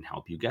something that can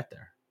help you get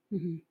there?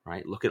 Mm-hmm.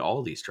 Right? Look at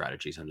all these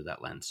strategies under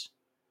that lens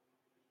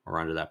or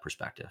under that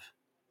perspective.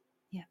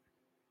 Yeah.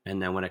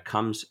 And then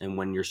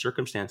when your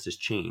circumstances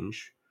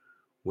change,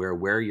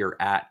 where you're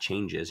at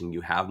changes and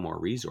you have more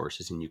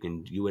resources and you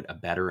can do it a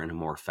better and a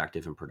more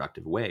effective and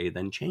productive way,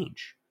 then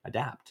change,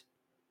 adapt,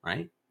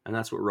 right? And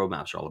that's what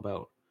roadmaps are all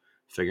about.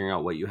 Figuring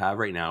out what you have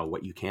right now,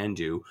 what you can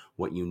do,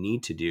 what you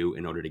need to do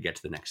in order to get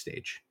to the next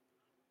stage.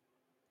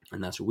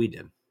 And that's what we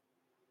did.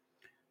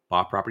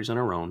 Bought properties on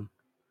our own,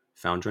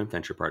 found joint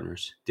venture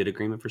partners, did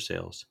agreement for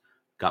sales,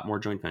 got more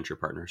joint venture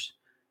partners,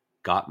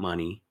 got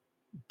money,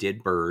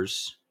 did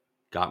BRRRRs,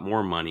 got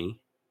more money,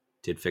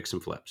 did fix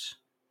and flips,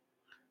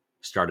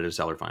 started a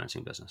seller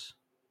financing business.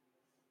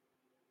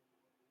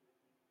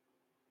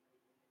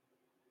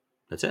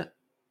 That's it.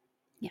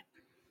 Yeah.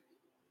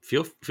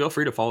 Feel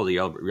free to follow the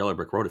yellow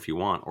brick road if you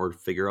want, or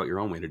figure out your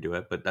own way to do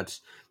it. But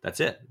that's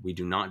it. We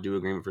do not do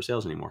agreement for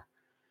sales anymore.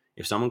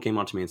 If someone came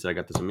up to me and said, I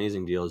got this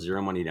amazing deal,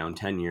 0 money down,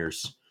 10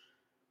 years,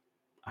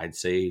 I'd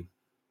say,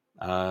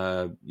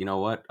 you know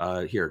what?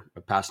 Here,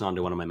 pass it on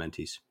to one of my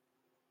mentees.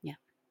 Yeah.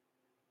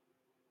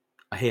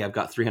 Hey, I've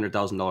got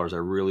 $300,000. I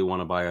really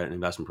want to buy an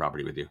investment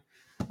property with you.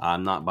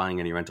 I'm not buying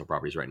any rental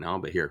properties right now,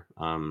 but here,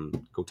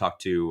 go talk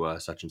to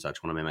such and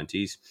such, one of my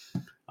mentees.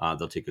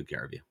 They'll take good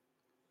care of you.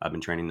 I've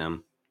been training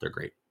them. They're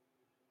great.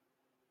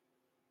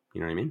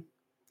 You know what I mean?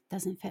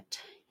 Doesn't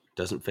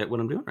fit what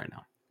I'm doing right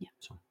now. Yeah.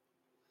 So,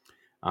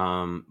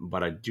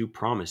 but I do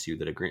promise you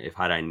that if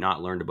had I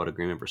not learned about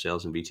agreement for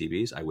sales and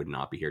VTBs, I would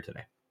not be here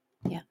today.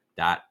 Yeah.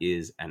 That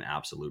is an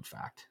absolute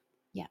fact.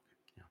 Yeah.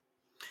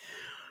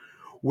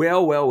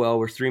 Well,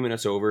 we're 3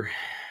 minutes over.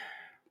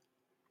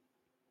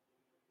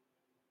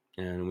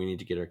 And we need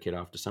to get our kid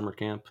off to summer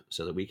camp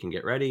so that we can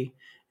get ready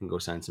and go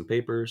sign some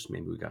papers.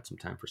 Maybe we got some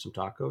time for some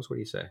tacos. What do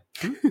you say?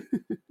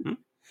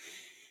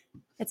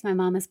 It's my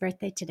mama's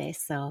birthday today,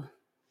 so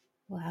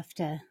we'll have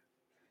to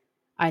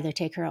either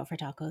take her out for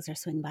tacos or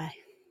swing by.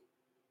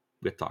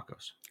 With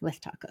tacos.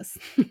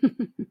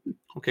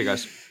 Okay,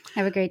 guys.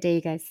 Have a great day,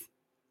 you guys.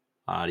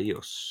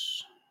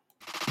 Adios.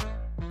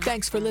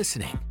 Thanks for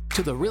listening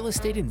to the Real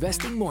Estate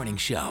Investing Morning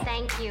Show.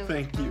 Thank you.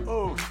 Thank you.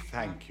 Oh,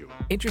 thank you.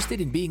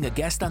 Interested in being a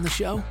guest on the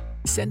show?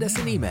 Send us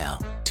an email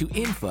to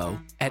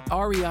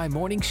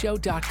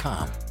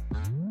info@reimorningshow.com.